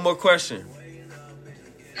got one more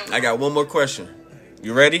question.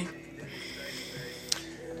 You ready?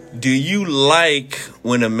 Do you like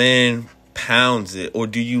when a man pounds it, or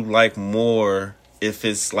do you like more if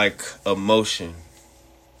it's like emotion?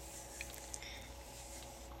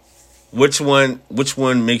 Which one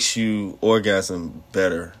makes you orgasm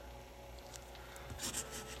better?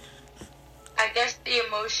 I guess the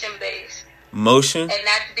emotion based. Motion? And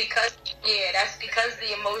that's because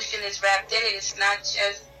the emotion is wrapped in it. It's not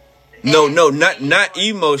just No, not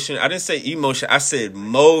emotion. I didn't say emotion. I said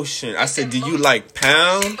motion. I said, do you like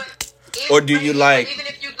pound, or do you like? Even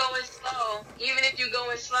if you're going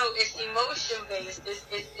slow, it's emotion based.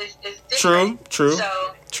 It's different. True.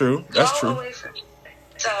 So True. That's go true. away from it.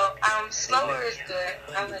 So slower is good.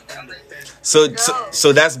 I like that.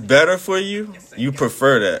 So that's better for you. You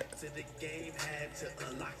prefer that?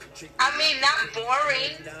 I mean, not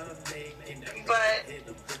boring, but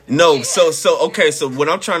No. yeah. So okay. So what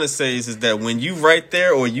I'm trying to say is that when you right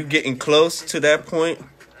there, or you getting close to that point,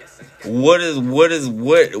 what is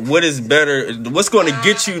better? What's going to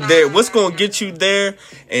get you there? What's going to get you there?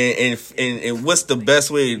 And what's the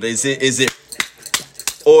best way? Is it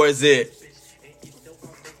or is it?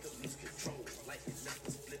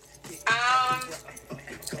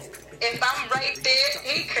 If I'm right there,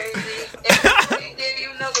 he crazy. If I'm right there, you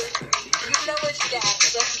know it's that.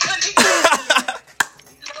 That's crazy.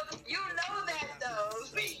 You know that though.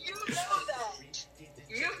 You know that.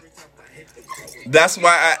 That's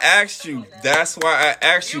why I asked you. I'm about to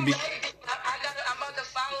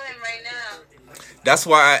follow him right now. That's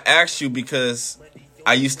why I asked you, because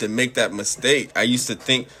I used to make that mistake. I used to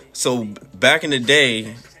think so back in the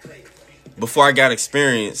day, before I got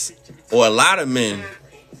experience, or a lot of men,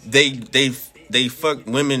 they fuck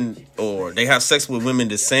women, or they have sex with women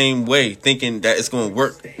the same way, thinking that it's gonna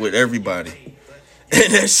work with everybody.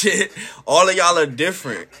 And that shit, all of y'all are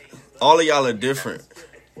different. All of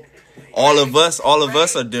us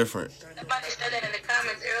are different. Somebody said that in the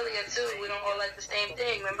comments earlier too. We don't all like the same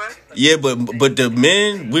thing, remember? Yeah, but the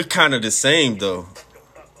men, we're kind of the same though.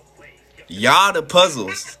 Y'all the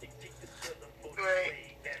puzzles. Right.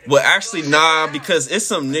 Well, actually, nah, because it's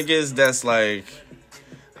some niggas that's like,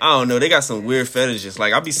 I don't know, they got some weird fetishes.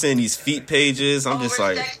 Like, I be seeing these feet pages. I'm just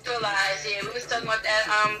like, over-sexualized. Yeah, we was talking about that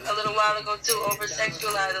a little while ago too.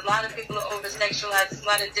 Over-sexualized. A lot of people are over-sexualized. There's a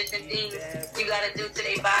lot of different things you gotta do to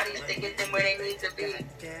their bodies to get them where they need to be.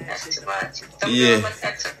 That's too much. Don't Yeah. know what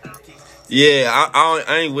that's about. yeah, I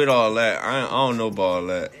ain't with all that. I don't know about all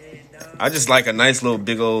that. I just like a nice little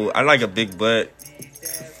big old, I like a big butt.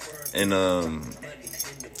 And,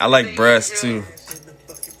 I like breasts too.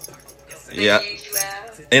 Yeah.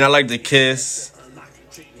 And I like to kiss.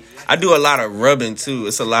 I do a lot of rubbing too.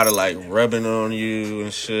 It's a lot of like rubbing on you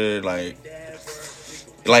and shit. Like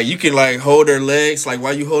you can like hold her legs. Like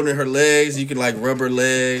while you holding her legs, you can like rub her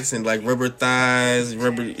legs and like rub her thighs.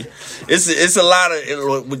 It's a lot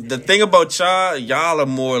of. The thing about y'all are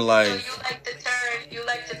more like. So you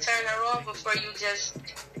like to turn her on before you just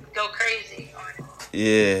go crazy on it.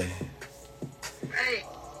 Yeah. Right.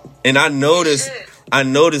 And I noticed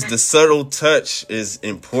the subtle touch is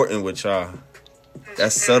important with y'all.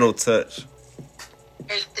 That subtle touch.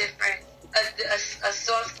 It's different. A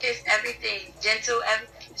soft kiss, everything. Gentle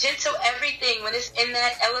everything. When it's in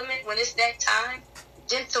that element, when it's that time,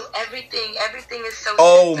 gentle everything. Everything is so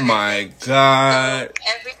Oh sensitive. my God. So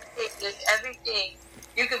everything.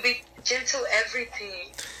 You could be gentle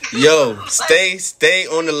everything. Yo, stay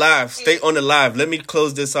on the live. Stay on the live. Let me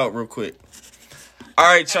close this out real quick. All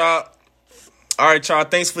right, y'all.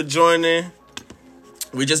 Thanks for joining.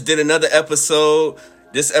 We just did another episode.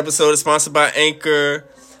 This episode is sponsored by Anchor.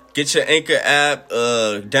 Get your Anchor app.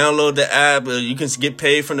 Download the app. You can get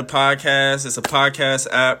paid from the podcast. It's a podcast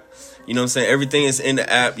app. You know what I'm saying? Everything is in the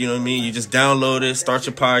app. You know what I mean? You just download it. Start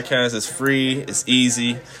your podcast. It's free. It's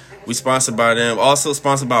easy. We sponsored by them. Also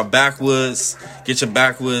sponsored by Backwoods. Get your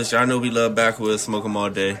Backwoods. Y'all know we love Backwoods. Smoke them all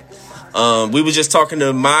day. We were just talking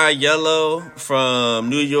to My Yellow from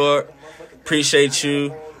New York. Appreciate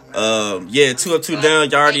you. 2 Up 2 Down.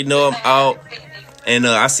 Y'all already know I'm out. And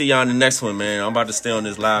I see y'all in the next one, man. I'm about to stay on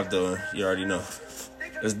this live, though. You already know.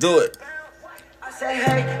 Let's do it. I say,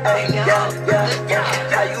 hey, yeah.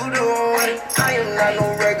 How you doing? I am not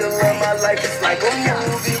no regular. My life is like a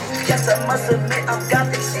movie. Yes, I must admit, I'm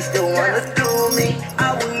got this. She still wanna do.